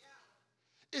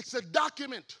 It's a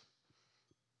document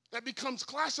that becomes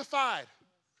classified.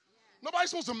 Nobody's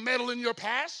supposed to meddle in your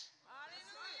past.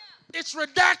 It's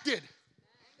redacted.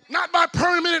 Not by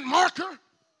permanent marker.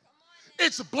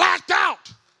 It's blacked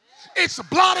out. It's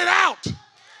blotted out.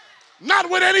 Not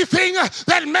with anything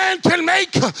that man can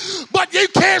make, but you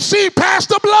can't see past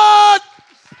the blood.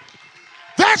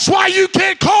 That's why you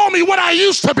can't call me what I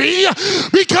used to be,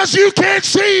 because you can't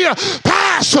see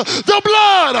past the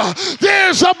blood.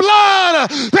 There's a blood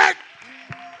that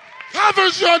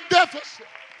covers your deficit.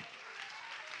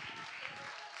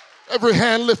 Every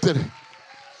hand lifted.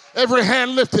 Every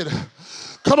hand lifted.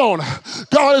 Come on.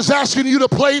 God is asking you to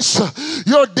place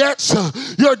your debts,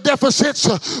 your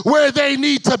deficits where they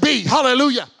need to be.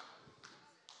 Hallelujah.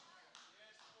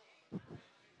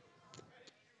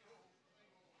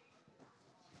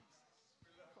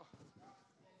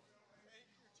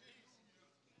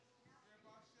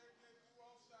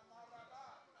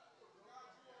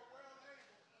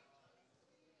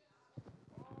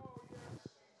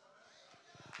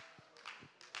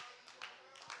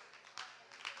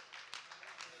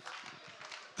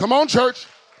 Come on, church.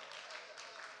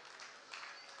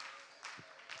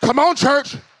 Come on,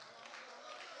 church.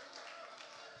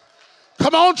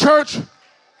 Come on, church.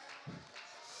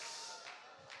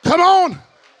 Come on.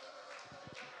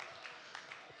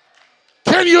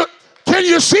 Can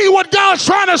you see what God's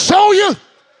trying to show you?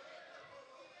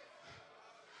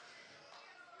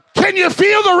 Can you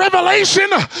feel the revelation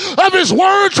of his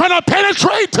word trying to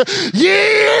penetrate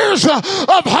years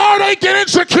of heartache and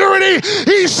insecurity?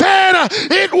 He said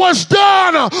it was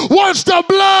done once the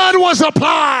blood was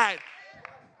applied.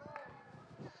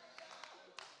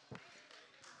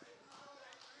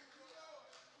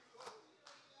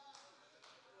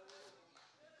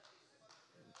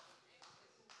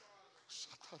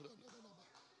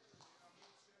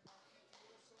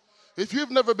 If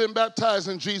you've never been baptized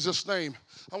in Jesus' name,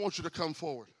 I want you to come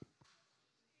forward.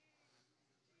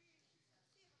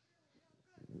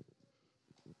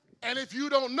 And if you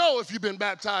don't know if you've been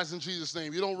baptized in Jesus'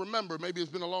 name, you don't remember, maybe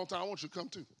it's been a long time, I want you to come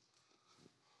too.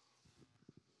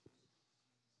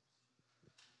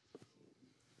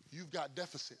 You've got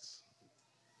deficits.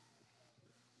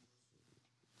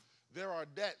 There are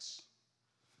debts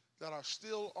that are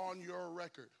still on your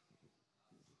record.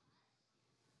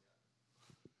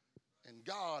 And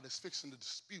God is fixing to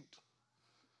dispute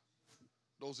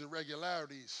those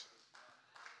irregularities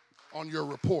on your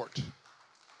report.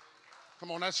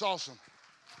 Come on, that's awesome.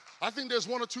 I think there's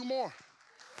one or two more.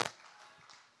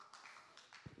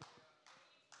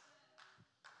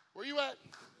 Where you at?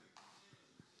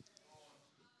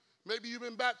 Maybe you've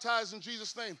been baptized in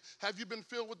Jesus' name. Have you been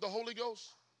filled with the Holy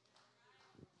Ghost?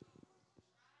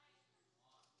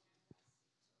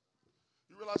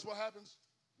 You realize what happens?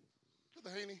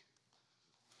 Brother Haney,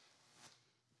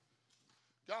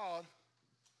 God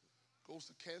goes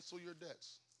to cancel your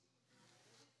debts.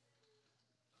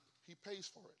 He pays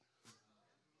for it.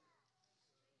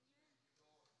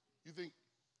 You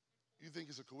think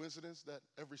it's a coincidence that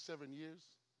every 7 years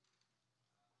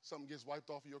something gets wiped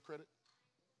off of your credit?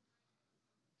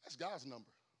 That's God's number.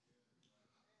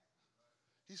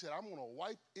 He said, I'm going to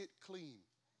wipe it clean.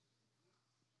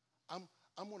 I'm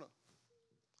going to,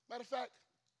 matter of fact,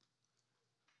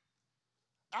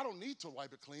 I don't need to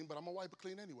wipe it clean, but I'm going to wipe it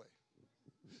clean anyway.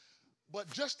 But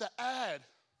just to add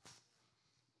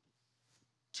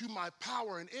to my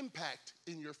power and impact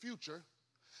in your future,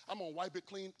 I'm going to wipe it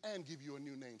clean and give you a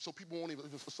new name so people won't even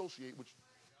associate with you.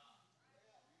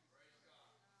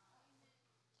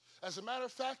 As a matter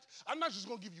of fact, I'm not just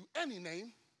going to give you any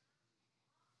name.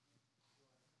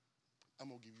 I'm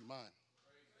going to give you mine.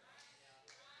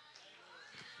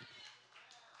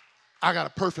 I got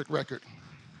a perfect record.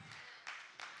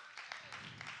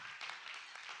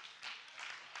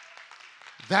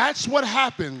 That's what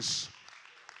happens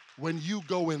when you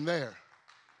go in there.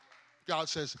 God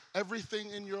says, everything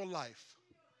in your life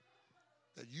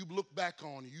that you look back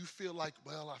on, you feel like,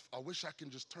 well, I wish I can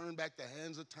just turn back the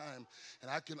hands of time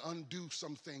and I can undo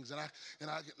some things and I can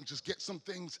just get some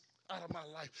things out of my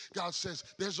life. God says,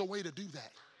 there's a way to do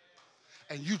that.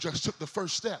 And you just took the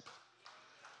first step.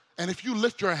 And if you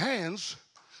lift your hands,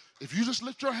 if you just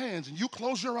lift your hands and you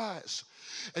close your eyes,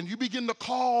 and you begin to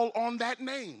call on that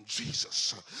name,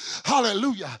 Jesus.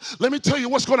 Hallelujah. Let me tell you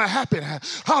what's going to happen.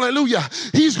 Hallelujah.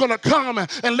 He's going to come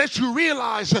and let you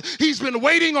realize he's been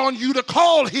waiting on you to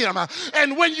call him.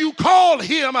 And when you call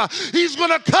him, he's going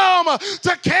to come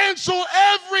to cancel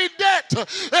every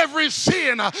debt, every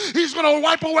sin. He's going to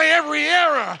wipe away every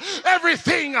error,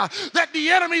 everything that the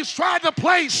enemy's tried to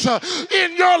place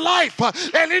in your life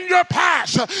and in your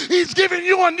past. He's giving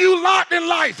you a new lot in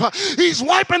life. He's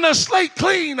wiping the slate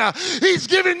clean. He's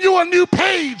giving you a new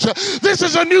page. This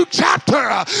is a new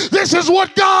chapter. This is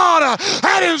what God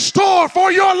had in store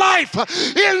for your life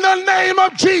in the name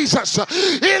of Jesus.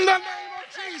 In the name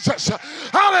of Jesus.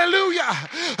 Hallelujah.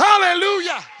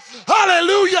 Hallelujah.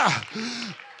 Hallelujah.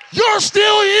 You're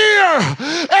still here.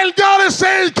 And God is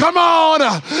saying, come on,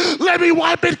 let me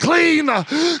wipe it clean.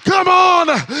 Come on,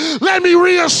 let me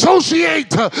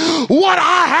reassociate what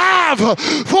I have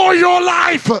for your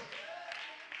life.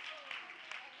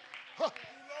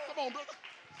 Come on, brother.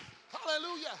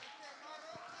 Hallelujah.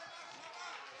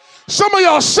 Some of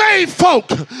y'all saved folk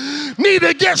need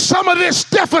to get some of this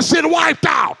deficit wiped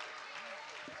out.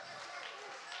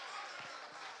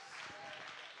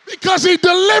 Because he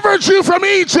delivered you from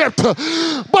Egypt,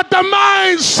 but the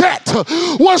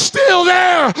mindset was still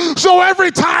there. So every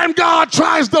time God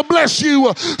tries to bless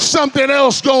you, something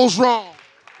else goes wrong.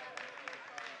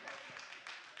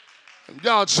 And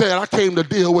God said, I came to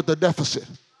deal with the deficit.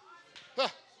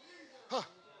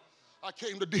 I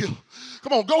came to deal.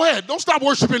 Come on, go ahead. Don't stop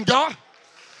worshiping God.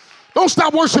 Don't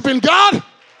stop worshiping God.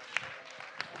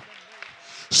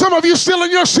 Some of you still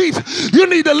in your seat, you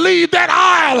need to leave that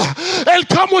aisle and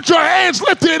come with your hands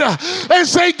lifted and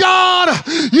say, God,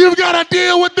 you've got to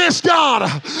deal with this, God.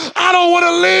 I don't want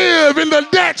to live in the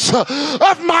depths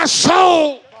of my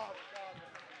soul.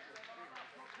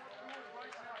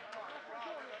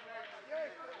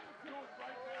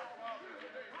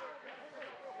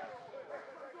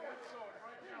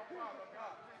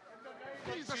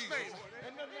 Jesus' name.